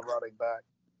Agreed. their running back.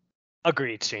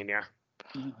 Agreed, Senior.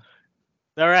 Mhm.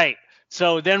 All right.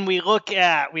 So then we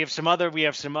have some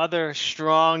other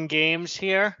strong games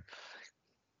here.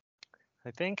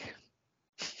 I think.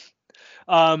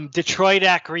 Detroit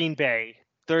at Green Bay,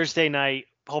 Thursday night.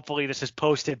 Hopefully this is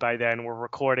posted by then. We're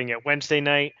recording it Wednesday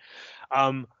night.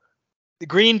 The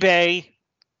Green Bay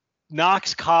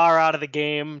knocks Carr out of the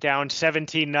game, down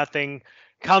 17-0,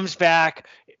 comes back.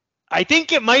 I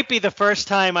think it might be the first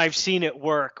time I've seen it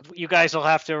work. You guys will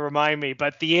have to remind me,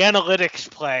 but the analytics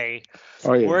play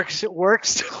works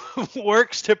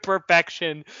works to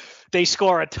perfection. They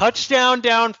score a touchdown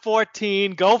down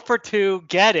 14, go for 2,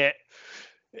 get it,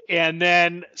 and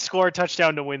then score a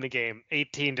touchdown to win the game,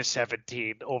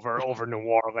 18-17 over New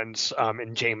Orleans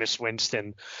and Jameis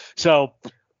Winston. So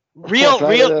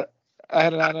I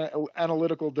had an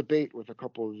analytical debate with a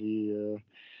couple of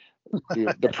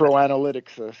the pro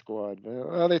analytics squad.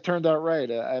 Well, they turned out right.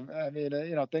 I mean,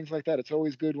 things like that. It's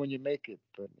always good when you make it,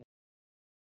 but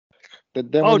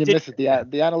then when you miss it, the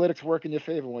analytics work in your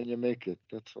favor when you make it.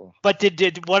 That's all. But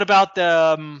what about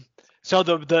the so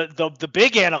the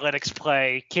big analytics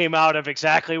play came out of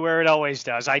exactly where it always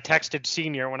does. I texted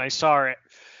Senior when I saw it.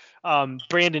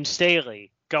 Brandon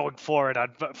Staley going for it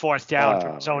on fourth down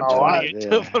from his own 28. I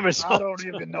don't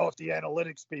even know if the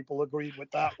analytics people agreed with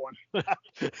that one.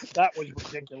 That was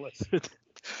ridiculous.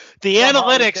 The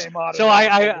analytics. So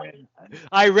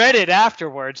I read it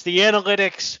afterwards. The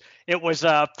analytics. It was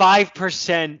a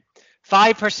 5%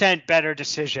 better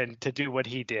decision to do what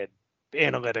he did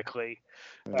analytically.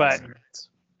 But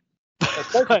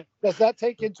does that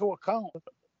take into account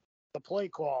the play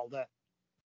call that?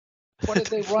 What did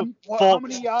they run? How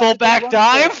many yards? Fullback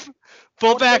dive?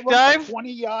 Fullback dive?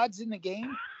 20 yards in the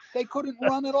game? They couldn't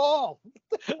run at all.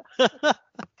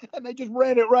 And they just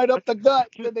ran it right up the gut.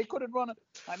 And they couldn't run it.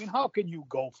 I mean, how can you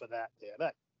go for that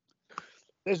there?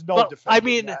 There's no defense. I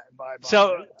mean, that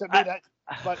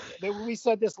to me, we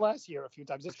said this last year a few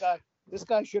times. This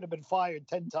guy should have been fired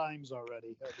 10 times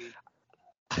already. I mean,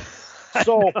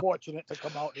 so fortunate to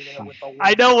come out there with the win.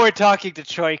 I know we're talking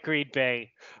Detroit Green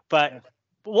Bay, but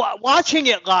watching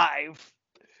it live,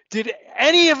 did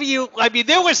any of you? I mean,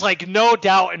 there was like no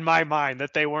doubt in my mind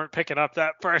that they weren't picking up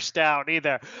that first down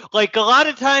either. Like a lot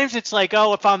of times, it's like,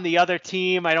 oh, if I'm the other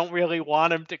team, I don't really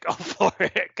want them to go for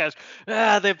it because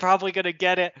they're probably gonna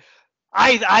get it.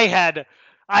 I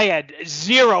had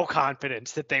zero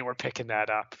confidence that they were picking that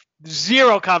up.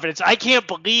 Zero confidence. I can't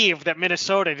believe that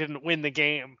Minnesota didn't win the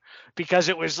game because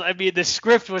it was. I mean, the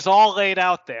script was all laid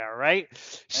out there, right?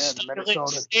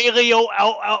 Staley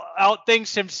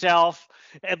outthinks himself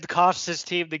and costs his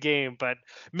team the game. But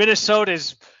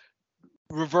Minnesota's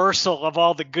reversal of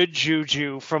all the good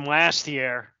juju from last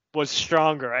year was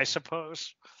stronger, I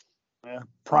suppose. Yeah,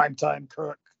 primetime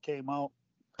Kirk came out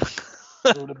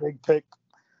threw the big pick.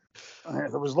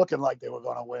 It was looking like they were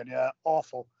going to win. Yeah,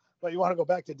 awful. But you want to go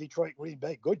back to Detroit Green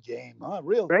Bay? Good game, huh?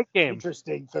 Real great game.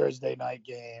 Interesting Thursday night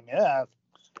game. Yeah,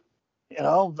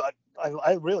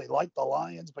 I really like the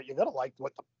Lions, but you gotta like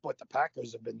what the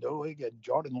Packers have been doing and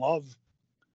Jordan Love.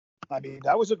 I mean,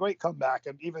 that was a great comeback.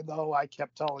 And even though I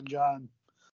kept telling John,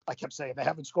 I kept saying they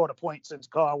haven't scored a point since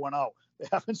Carr went out. They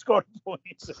haven't scored a point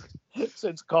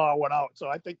since Carr went out. So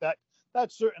I think that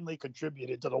certainly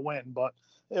contributed to the win, but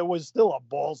it was still a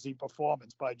ballsy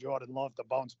performance by Jordan Love to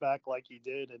bounce back like he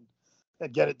did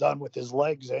and get it done with his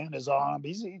legs and his arm.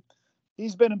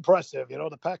 He's been impressive.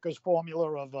 The Packers'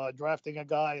 formula of drafting a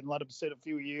guy and let him sit a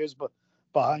few years but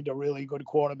behind a really good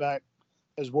quarterback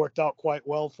has worked out quite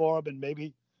well for him. And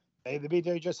maybe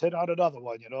they just hit out another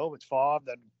one. It's Favre,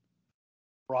 then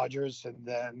Rodgers, and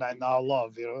then now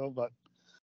Love. But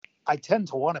I tend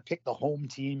to want to pick the home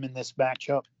team in this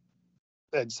matchup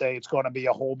and say it's going to be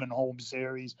a home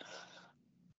series.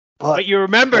 But you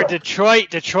remember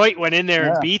Detroit went in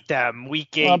there and beat them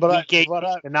week 8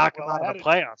 to knock them out of the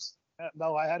playoffs.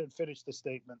 No, I hadn't finished the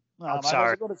statement. I'm sorry.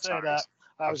 I was going to say that.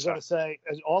 I was going to say,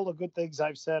 as all the good things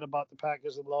I've said about the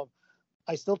Packers and Love,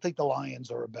 I still think the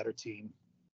Lions are a better team.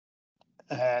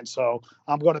 And so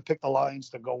I'm going to pick the Lions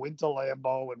to go into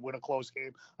Lambeau and win a close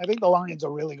game. I think the Lions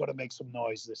are really going to make some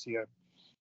noise this year.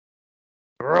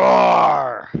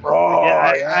 Roar!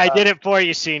 Yeah, I did it for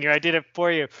you, Senior. I did it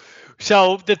for you.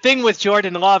 So the thing with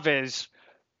Jordan Love is,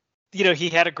 he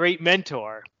had a great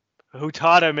mentor who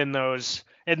taught him in those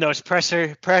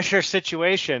pressure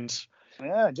situations.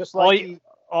 Yeah, just like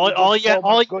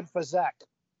good for Zach.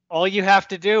 All you have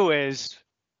to do is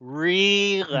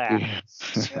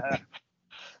relax. Yeah.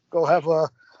 Go have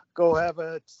go have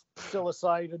a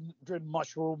psilocybin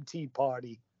mushroom tea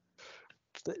party.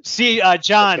 See,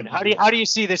 John, how do you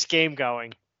see this game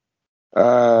going?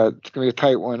 It's gonna be a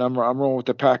tight one. I'm rolling with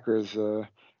the Packers.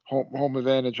 Home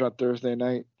advantage on Thursday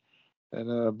night,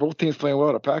 and both teams playing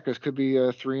well. The Packers could be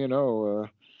 3-0.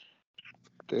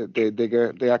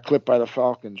 They got clipped by the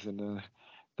Falcons in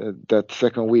that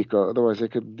second week. Otherwise, they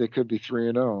could be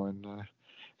 3-0.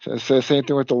 And same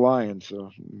thing with the Lions.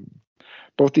 So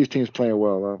both these teams playing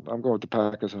well. I'm going with the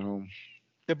Packers at home.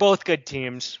 They're both good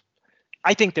teams.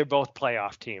 I think they're both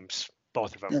playoff teams,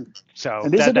 both of them. So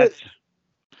and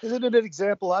isn't it an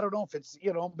example? I don't know if it's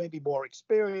maybe more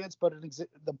experience, but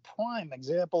the prime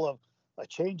example of a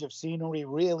change of scenery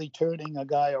really turning a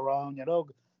guy around.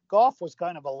 Goff was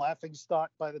kind of a laughing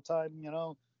stock by the time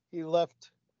he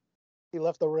left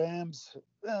the Rams.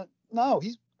 No,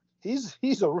 he's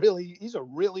a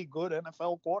really good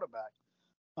NFL quarterback.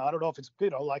 I don't know if it's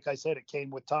like I said, it came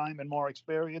with time and more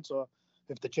experience, or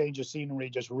if the change of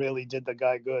scenery just really did the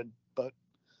guy good. But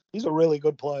he's a really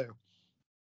good player.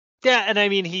 Yeah, and I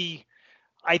mean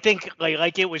I think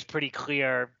like it was pretty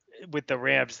clear with the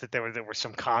Rams that there were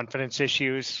some confidence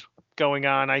issues going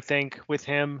on, I think, with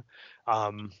him.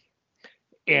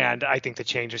 And I think the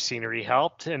change of scenery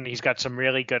helped, and he's got some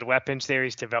really good weapons there.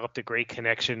 He's developed a great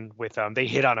connection with they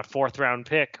hit on a 4th round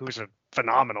pick who's a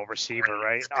phenomenal receiver,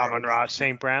 right? Amon-Ra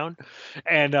St. Brown.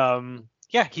 And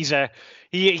yeah, he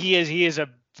is a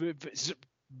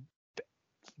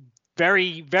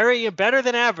very, very better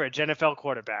than average NFL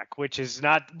quarterback, which is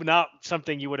not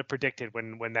something you would have predicted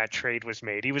when that trade was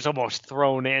made. He was almost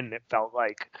thrown in, it felt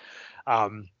like,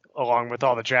 along with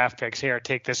all the draft picks. Here,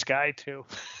 take this guy too.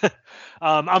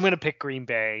 I'm going to pick Green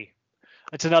Bay.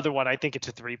 It's another one. I think it's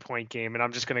a 3-point game, and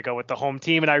I'm just going to go with the home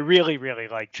team. And I really, really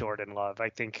like Jordan Love. I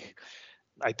think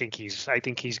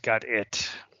he's got it.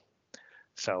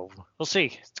 So we'll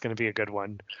see. It's going to be a good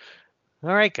one.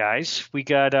 All right, guys. We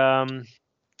got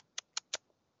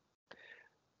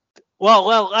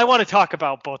Well, I want to talk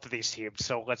about both of these teams.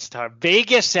 So let's talk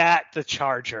Vegas at the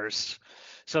Chargers.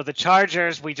 So the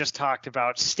Chargers, we just talked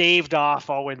about, staved off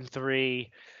 0-3.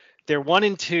 They're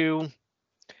 1-2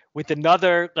 with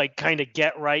another kind of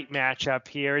get right matchup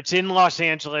here. It's in Los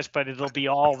Angeles, but it'll be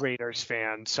all Raiders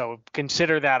fans. So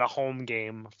consider that a home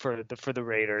game for the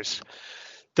Raiders.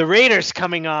 The Raiders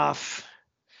coming off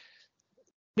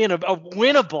a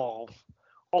winnable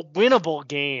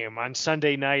game on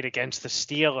Sunday night against the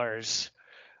Steelers,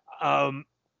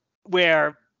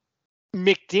 where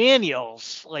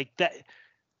McDaniels,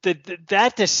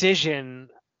 that decision,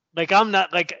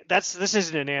 this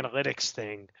isn't an analytics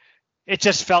thing. It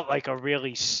just felt like a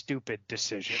really stupid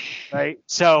decision, right?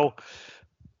 So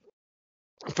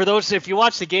for those, if you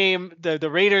watch the game, the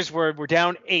Raiders were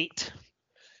down 8,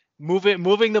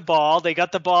 moving the ball. They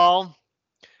got the ball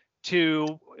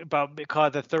to about the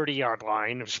 30-yard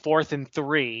line. It was 4th and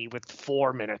 3 with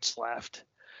 4 minutes left.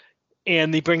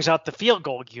 And he brings out the field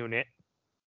goal unit,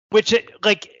 which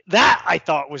that I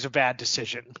thought was a bad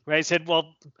decision, right? I said,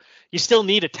 well, you still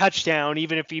need a touchdown,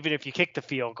 even if you kick the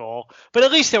field goal, but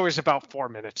at least there was about 4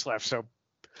 minutes left. So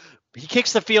he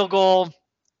kicks the field goal,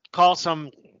 calls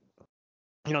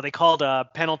they called a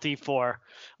penalty for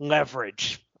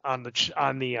leverage on the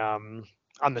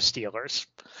Steelers.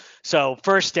 So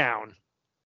first down,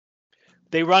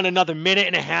 they run another minute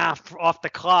and a half off the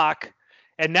clock,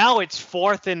 and now it's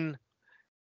 4th and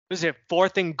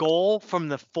goal from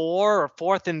the 4 or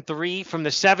 4th and 3 from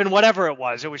the 7, whatever it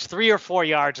was. It was 3 or 4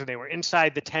 yards, and they were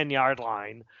inside the 10-yard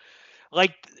line.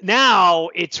 Now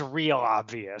it's real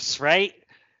obvious, right?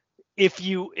 If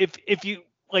you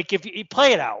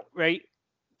play it out, right?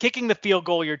 Kicking the field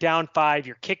goal, you're down 5,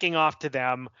 you're kicking off to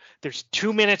them. There's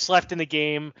 2 minutes left in the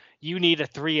game. You need a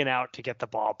 3-and-out to get the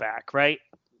ball back, right?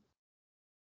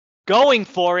 Going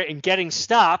for it and getting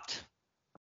stopped,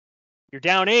 you're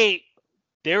down 8.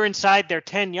 They're inside their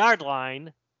 10-yard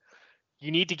line.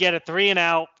 You need to get a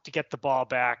 3-and-out to get the ball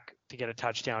back to get a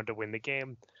touchdown to win the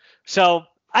game. So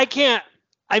I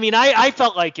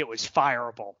felt like it was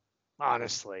fireable,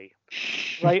 honestly.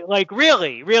 Right?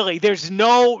 Really, there's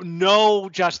no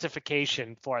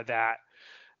justification for that.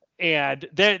 And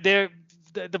the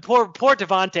poor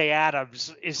Devontae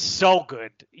Adams is so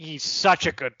good. He's such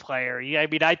a good player.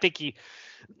 I think he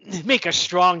make a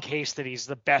strong case that he's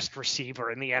the best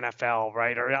receiver in the NFL,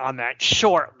 right? Or on that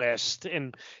short list.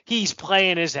 And he's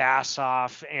playing his ass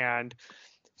off, and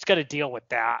he's got to deal with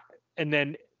that. And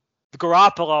then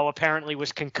Garoppolo apparently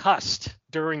was concussed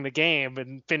during the game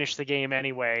and finished the game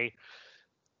anyway,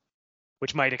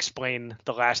 which might explain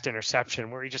the last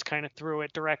interception where he just kind of threw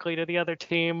it directly to the other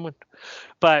team.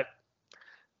 But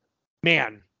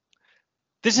man,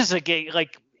 this is a game,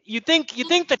 you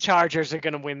think the Chargers are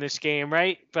going to win this game,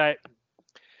 right? But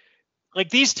like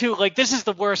these two, like this is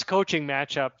the worst coaching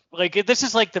matchup. Like this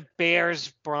is like the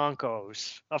Bears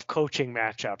Broncos of coaching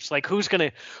matchups. Like who's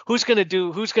gonna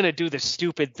do the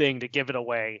stupid thing to give it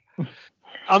away?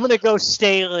 I'm gonna go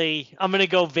Staley. I'm gonna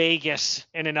go Vegas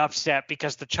in an upset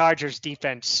because the Chargers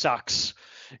defense sucks,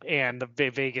 and the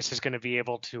Vegas is going to be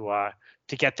able to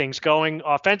get things going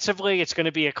offensively. It's going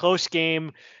to be a close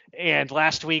game, and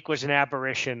last week was an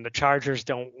aberration. The Chargers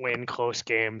don't win close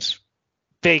games.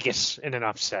 Vegas in an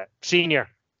upset. Senior.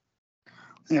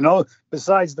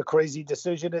 Besides the crazy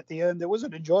decision at the end, it was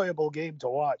an enjoyable game to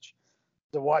watch.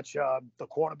 The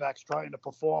quarterbacks trying to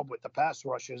perform with the pass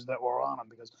rushes that were on them,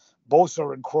 because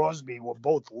Bosa and Crosby were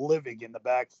both living in the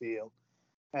backfield.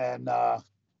 And,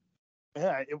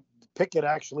 Pickett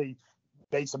actually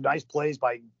made some nice plays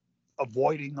by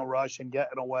avoiding the rush and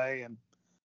getting away. And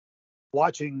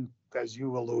watching, as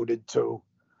you alluded to,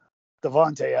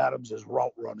 Devontae Adams'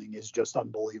 route running is just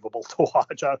unbelievable to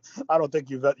watch. I don't think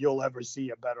you'll ever see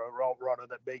a better route runner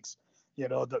that makes,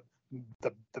 the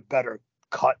better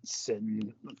cuts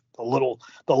and the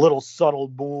little subtle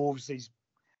moves.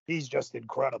 He's just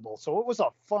incredible. So it was a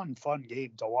fun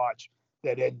game to watch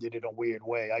that ended in a weird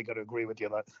way. I got to agree with you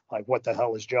that, like, what the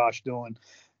hell is Josh doing?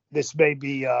 This may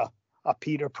be a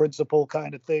Peter principle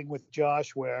kind of thing with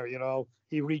Josh, where,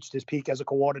 he reached his peak as a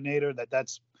coordinator,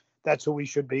 that's who he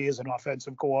should be, as an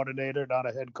offensive coordinator, not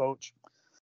a head coach.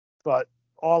 But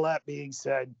all that being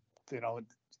said,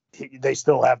 they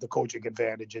still have the coaching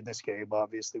advantage in this game,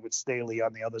 obviously, with Staley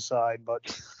on the other side.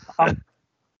 But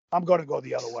I'm going to go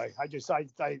the other way.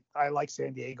 I like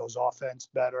San Diego's offense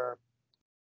better.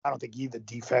 I don't think either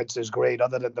defense is great,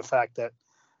 other than the fact that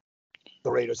the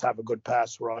Raiders have a good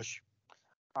pass rush.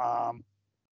 But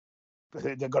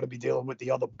they're going to be dealing with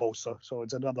the other Bosa, so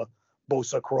it's another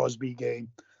Bosa-Crosby game.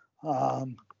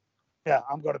 I'm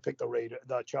going to pick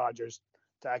the Chargers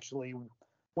to actually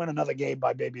win another game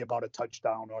by maybe about a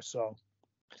touchdown or so.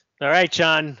 All right,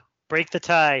 John, break the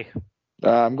tie.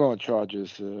 I'm going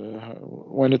Chargers.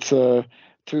 When it's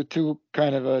two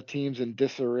kind of teams in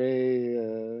disarray,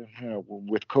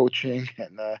 with coaching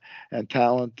and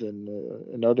talent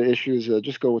and other issues,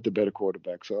 just go with the better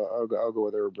quarterback. So I'll go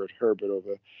with Herbert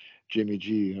over Jimmy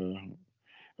G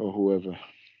or whoever.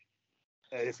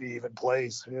 If he even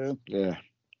plays, yeah.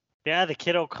 Yeah, the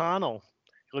kid O'Connell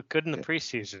looked good in the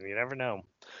preseason. You never know.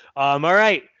 All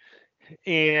right,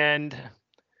 and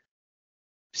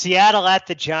Seattle at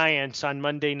the Giants on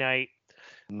Monday night.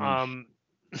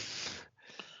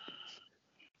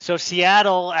 So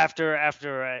Seattle, after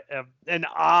an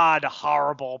odd,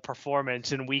 horrible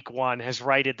performance in Week 1, has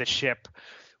righted the ship,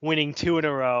 winning 2 in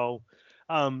a row.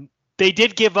 They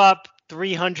did give up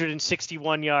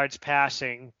 361 yards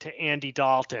passing to Andy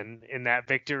Dalton in that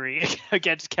victory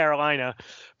against Carolina,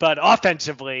 but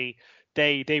offensively,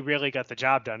 they really got the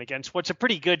job done against what's a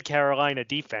pretty good Carolina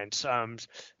defense.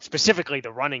 Specifically,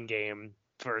 the running game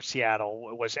for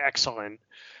Seattle was excellent.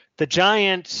 The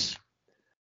Giants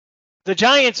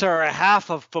are a half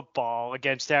of football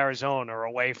against Arizona, or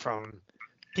away from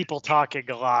people talking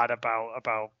a lot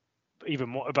about even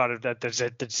more about it, that there's a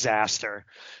disaster.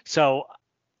 So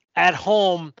at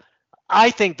home, I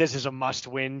think this is a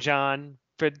must-win, John,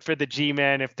 for the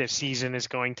G-Men, if the season is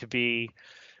going to be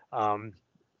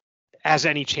has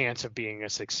any chance of being a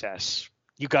success.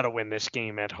 You got to win this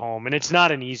game at home, and it's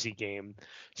not an easy game.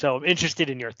 So I'm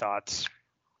interested in your thoughts.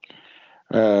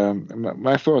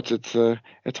 My thoughts.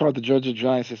 It's hard to judge the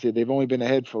Giants. To see they've only been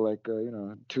ahead for like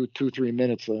 2-3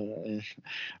 minutes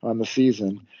on the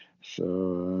season.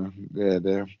 So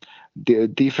their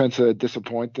defense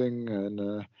disappointing,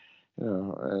 and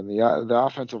and the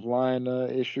offensive line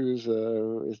issues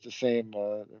is the same.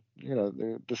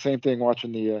 The same thing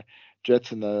watching the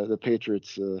Jets and the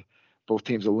Patriots. Both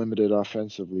teams are limited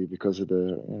offensively because of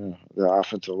the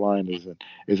offensive line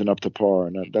isn't up to par,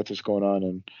 and that's what's going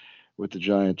on with the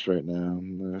Giants right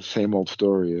now. Same old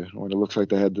story. When it looks like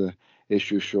they had the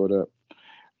issues showed up.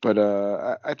 But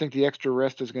I think the extra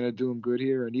rest is going to do them good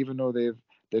here. And even though they've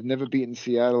never beaten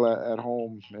Seattle at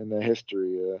home in their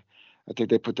history, I think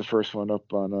they put the first one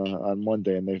up on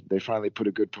Monday, and they finally put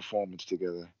a good performance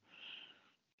together.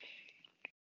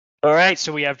 All right,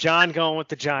 so we have John going with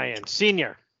the Giants.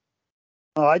 Senior.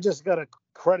 Oh, I just got to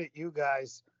credit you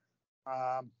guys.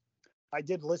 I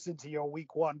did listen to your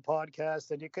Week 1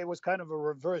 podcast, and it was kind of a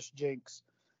reverse jinx.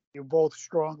 You both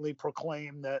strongly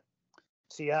proclaimed that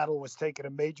Seattle was taking a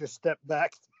major step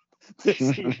back this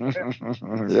year.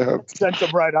 Yep. Sent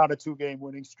them right on a 2-game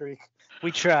winning streak.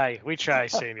 We try,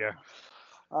 Senior.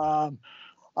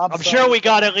 I'm sorry, sure we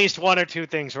got at least one or two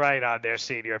things right on there,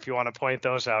 Senior, if you want to point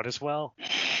those out as well.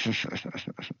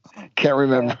 Can't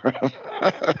remember.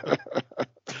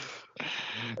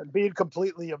 And being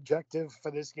completely objective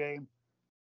for this game,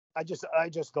 I just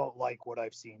don't like what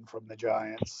I've seen from the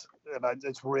Giants, and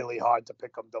it's really hard to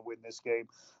pick them to win this game.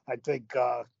 I think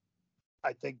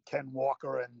Ken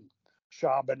Walker and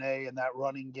Charbonnet in that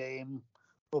running game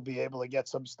will be able to get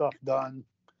some stuff done.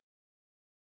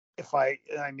 If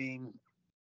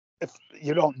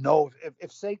you don't know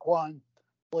if Saquon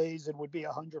plays, it would be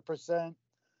 100%.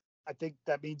 I think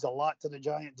that means a lot to the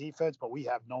Giant defense, but we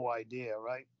have no idea,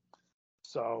 right?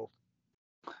 So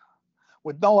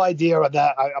with no idea of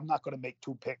that, I'm not going to make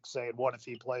two picks saying what if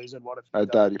he plays and what if he I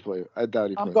doesn't. doubt he plays. I'm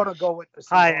going to go with the Seahawks.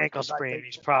 High ankle sprain.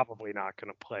 He's probably not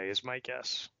going to play, is my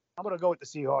guess. I'm going to go with the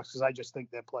Seahawks because I just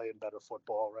think they're playing better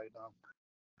football right now.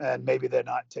 And maybe they're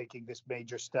not taking this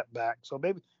major step back. So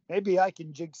maybe I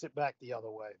can jinx it back the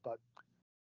other way. But,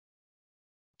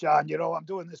 John, I'm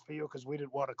doing this for you because we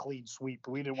didn't want a clean sweep.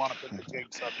 We didn't want to put the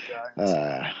jinx on the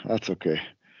Giants. That's okay.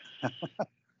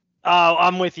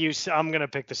 I'm with you. I'm going to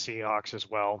pick the Seahawks as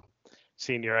well,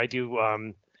 Senior. I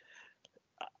do.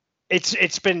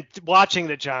 It's been watching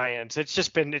the Giants.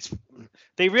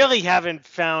 They really haven't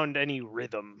found any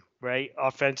rhythm, right?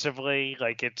 Offensively,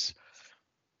 like it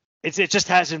just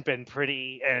hasn't been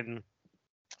pretty. And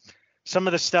some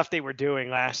of the stuff they were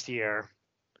doing last year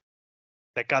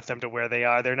that got them to where they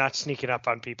are, they're not sneaking up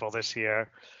on people this year.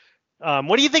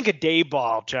 What do you think of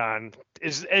Dayball, John?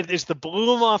 Is the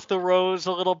bloom off the rose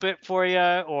a little bit for you,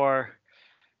 or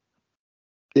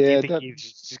do you think you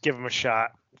just give him a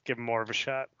shot, give him more of a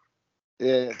shot?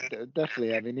 Yeah,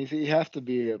 definitely. I mean, he has to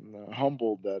be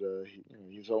humbled that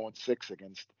he's 0-6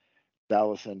 against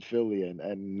Dallas and Philly,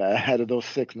 and out of those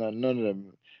 6, none of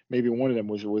them, maybe one of them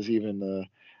was even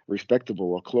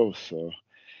respectable or close.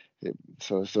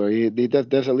 So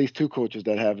there's at least 2 coaches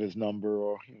that have his number,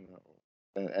 or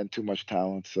and too much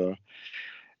talent. So,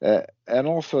 and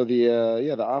also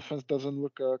the offense doesn't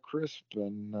look crisp,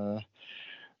 and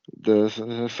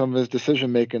some of his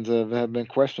decision makings have been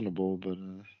questionable. But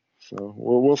so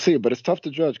we'll see. But it's tough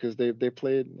to judge because they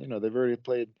played. They've already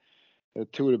played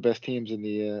 2 of the best teams in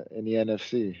the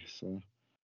NFC. So. All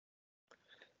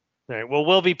right. Well,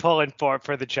 we'll be pulling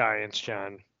for the Giants,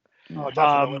 John. Oh,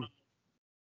 definitely.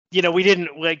 We didn't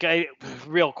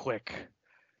real quick.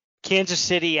 Kansas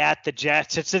City at the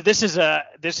Jets. This is a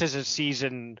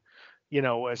season,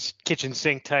 a kitchen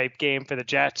sink type game for the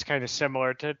Jets, kind of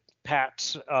similar to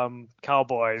Pat's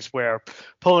Cowboys, where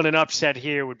pulling an upset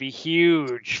here would be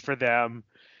huge for them.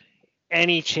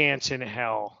 Any chance in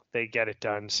hell they get it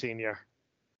done, Senior?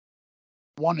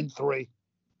 1-3.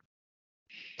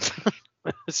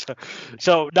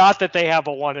 So not that they have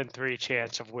a 1-3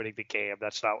 chance of winning the game.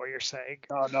 That's not what you're saying.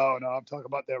 No. I'm talking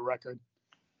about their record.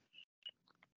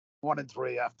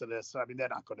 1-3 after this. I mean, they're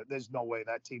not going to. There's no way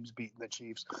that team's beating the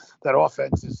Chiefs. That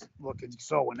offense is looking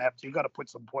so inept. You got to put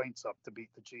some points up to beat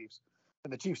the Chiefs.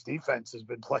 And the Chiefs' defense has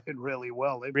been playing really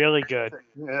well. Really good.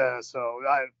 Yeah. So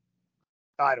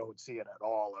I don't see it at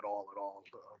all.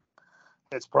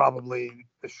 It's probably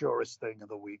the surest thing of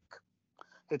the week.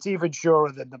 It's even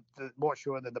more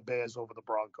sure than the Bears over the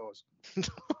Broncos.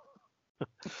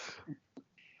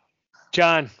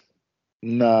 John.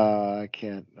 No, I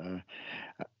can't.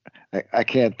 I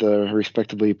can't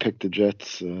respectably pick the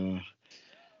Jets.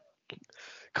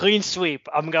 Clean sweep.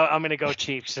 I'm gonna go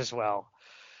Chiefs as well.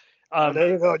 There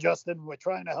you go, Justin. We're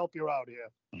trying to help you out here.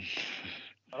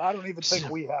 But I don't even think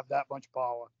we have that much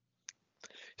power.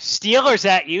 Steelers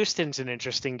at Houston's an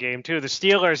interesting game too. The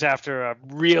Steelers, after a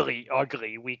really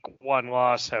ugly Week 1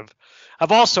 loss, have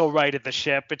also righted the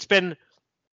ship. It's been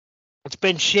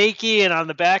shaky and on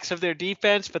the backs of their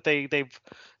defense, but they've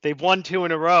won 2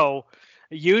 in a row.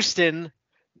 Houston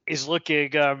is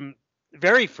looking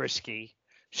very frisky.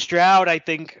 Stroud, I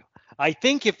think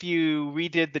if you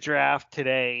redid the draft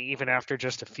today, even after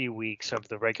just a few weeks of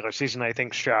the regular season, I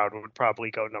think Stroud would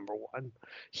probably go number 1.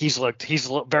 He's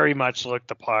very much looked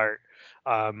the part.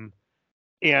 And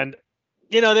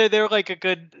they're like a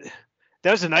good.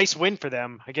 That was a nice win for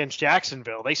them against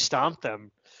Jacksonville. They stomped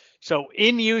them. So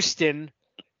in Houston,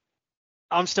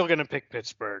 I'm still going to pick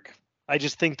Pittsburgh. I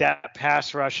just think that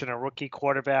pass rush and a rookie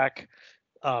quarterback,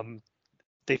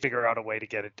 they figure out a way to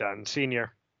get it done.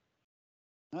 Senior.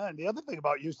 And the other thing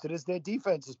about Houston is their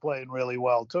defense is playing really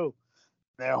well too.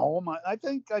 They're home. I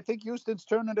think Houston's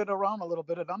turning it around a little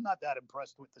bit, and I'm not that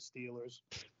impressed with the Steelers.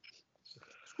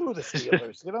 Screw the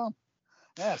Steelers,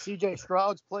 Yeah, C.J.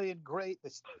 Stroud's playing great.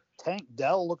 This Tank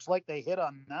Dell looks like they hit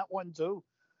on that one too,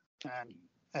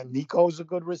 and Nico's a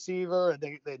good receiver,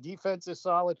 and their defense is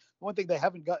solid. One thing they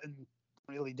haven't gotten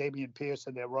really Damian Pierce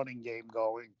and their running game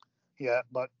going yet,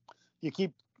 but you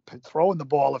keep throwing the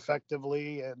ball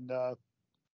effectively, and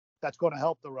that's going to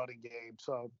help the running game.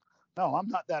 So, no, I'm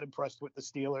not that impressed with the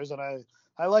Steelers, and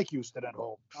I like Houston at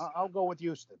home. I'll go with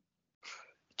Houston.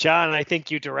 John, I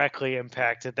think you directly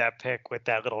impacted that pick with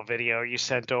that little video you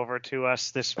sent over to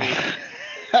us this week.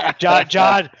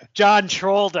 John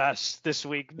trolled us this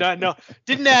week. No,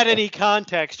 didn't add any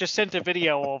context. Just sent a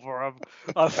video over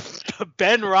of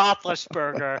Ben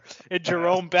Roethlisberger and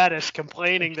Jerome Bettis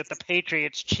complaining that the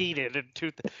Patriots cheated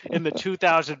in the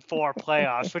 2004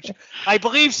 playoffs, which I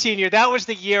believe, Senior, that was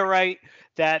the year, right?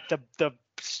 That the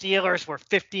Steelers were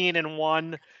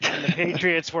 15-1 and the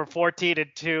Patriots were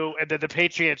 14-2, and then the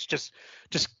Patriots just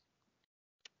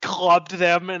clubbed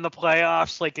them in the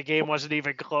playoffs like the game wasn't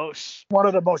even close. One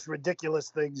of the most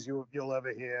ridiculous things you'll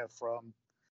ever hear from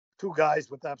two guys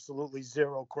with absolutely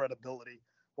zero credibility.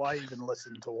 Why even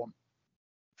listen to them?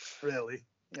 Really,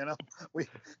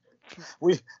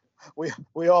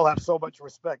 we all have so much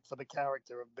respect for the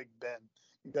character of Big Ben.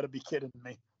 You got to be kidding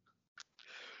me.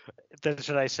 That's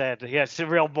what I said. Yeah, it's a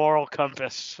real moral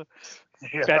compass,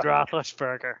 Yeah. Ben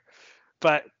Roethlisberger.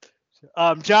 But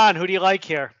John, who do you like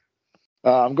here?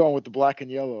 I'm going with the black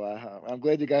and yellow. I'm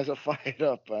glad you guys are fired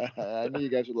up. I knew you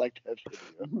guys would like that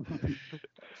video.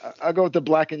 I'll go with the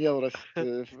black and yellow.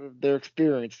 Their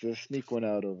experience to sneak one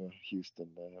out over Houston.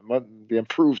 The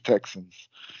improved Texans.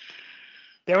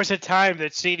 There was a time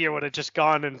that Senior would have just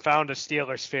gone and found a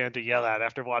Steelers fan to yell at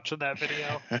after watching that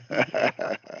video.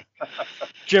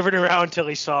 Driven around till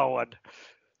he saw one.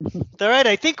 All right,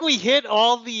 I think we hit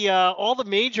all the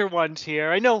major ones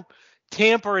here. I know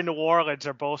Tampa and New Orleans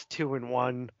are both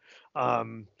 2-1.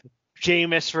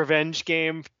 Jameis revenge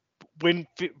game.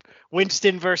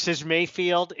 Winston versus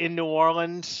Mayfield in New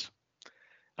Orleans.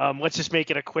 Let's just make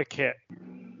it a quick hit.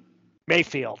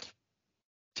 Mayfield.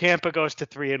 Tampa goes to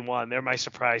 3-1. They're my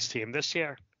surprise team this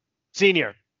year.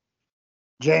 Senior.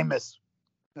 Jameis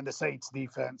and the Saints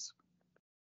defense.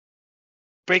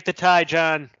 Break the tie,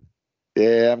 John.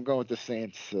 Yeah, I'm going with the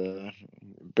Saints.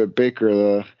 But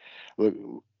Baker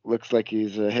looks like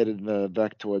he's headed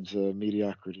back towards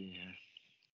mediocrity.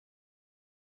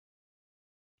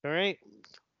 All right.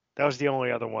 That was the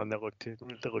only other one that looked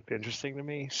interesting to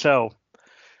me. So,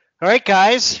 all right,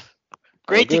 guys.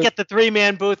 Great to get the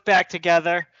three-man booth back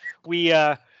together. We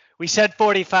said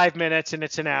 45 minutes and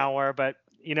it's an hour, but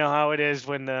you know how it is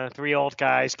when the three old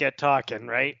guys get talking,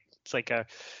 right? It's like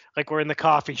we're in the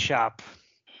coffee shop.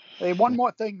 Hey, one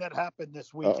more thing that happened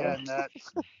this weekend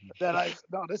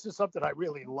this is something I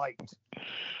really liked.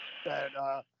 That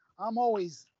I'm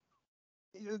always,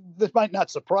 this might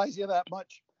not surprise you that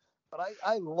much, but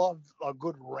I love a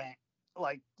good rant.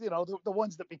 Like, the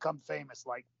ones that become famous,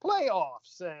 like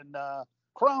playoffs and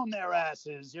crown their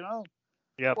asses,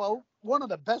 Yep. Well, one of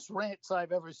the best rants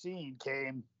I've ever seen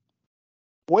came,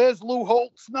 where's Lou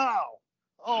Holtz now?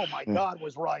 Oh, my God,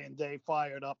 was Ryan Day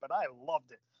fired up, and I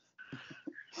loved it.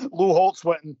 Lou Holtz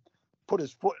went and put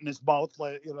his foot in his mouth,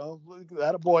 like,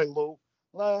 that a boy, Lou.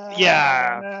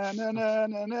 Yeah.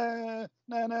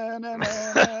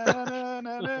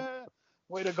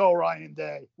 Way to go, Ryan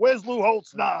Day. Where's Lou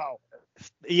Holtz now?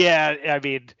 Yeah, I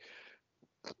mean,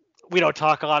 we don't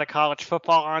talk a lot of college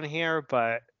football on here,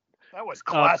 but that was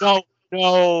classic.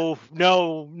 No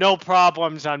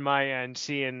problems on my end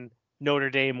seeing Notre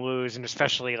Dame lose, and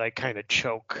especially kind of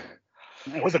choke.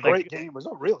 It was a great game. It was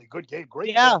a really good game.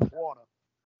 Great quarter.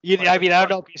 I don't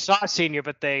know if you saw, Senior,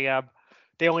 but they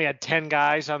only had 10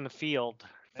 guys on the field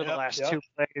for the last two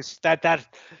plays.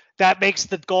 That makes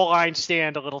the goal line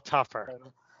stand a little tougher.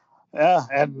 Yeah,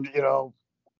 and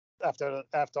after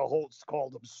Holtz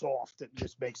called him soft, it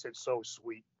just makes it so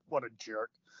sweet. What a jerk.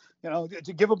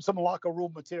 To give him some locker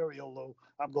room material, Lou.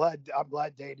 I'm glad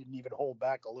they didn't even hold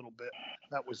back a little bit.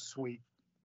 That was sweet.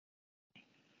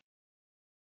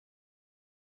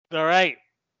 All right.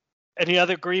 Any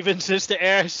other grievances to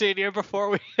air, Senior, before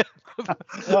we?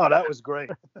 No, that was great.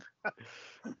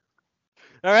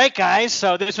 All right, guys.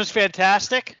 So this was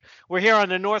fantastic. We're here on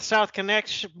the North-South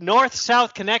Connection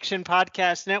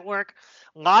Podcast Network.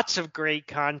 Lots of great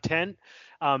content.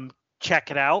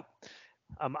 Check it out.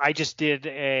 I just did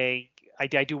I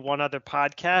do one other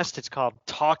podcast. It's called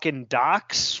Talkin'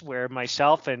 Docs, where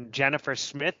myself and Jennifer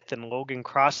Smith and Logan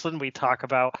Crossland, we talk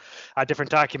about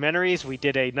different documentaries. We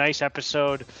did a nice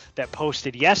episode that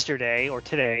posted yesterday or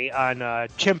today on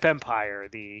Chimp Empire,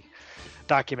 the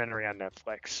documentary on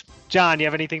Netflix. John, you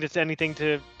have anything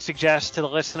to suggest to the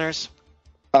listeners?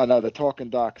 No, the Talking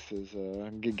Docs is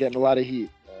getting a lot of heat,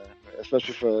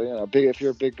 especially for if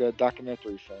you're a big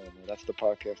documentary fan. That's the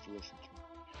podcast to listen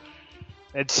to.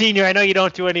 And Senior, I know you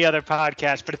don't do any other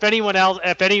podcasts, but if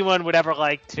anyone would ever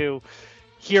like to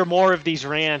hear more of these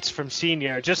rants from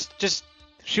Senior, just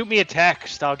shoot me a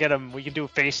text. I'll get him. We can do a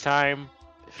FaceTime,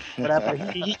 whatever.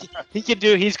 he can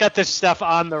do. He's got this stuff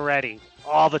on the ready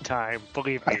all the time.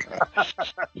 Believe me.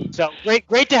 So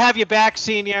great to have you back,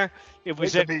 Senior.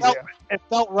 It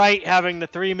felt right having the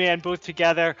three-man booth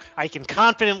together. I can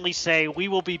confidently say we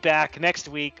will be back next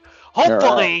week,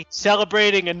 hopefully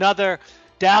celebrating another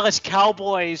Dallas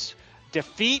Cowboys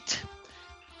defeat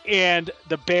and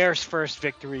the Bears' first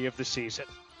victory of the season.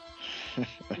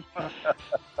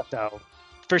 So,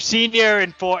 for Senior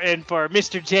and for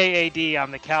Mr. JAD,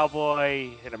 I'm the Cowboy,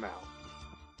 and I'm out.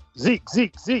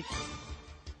 Zeke.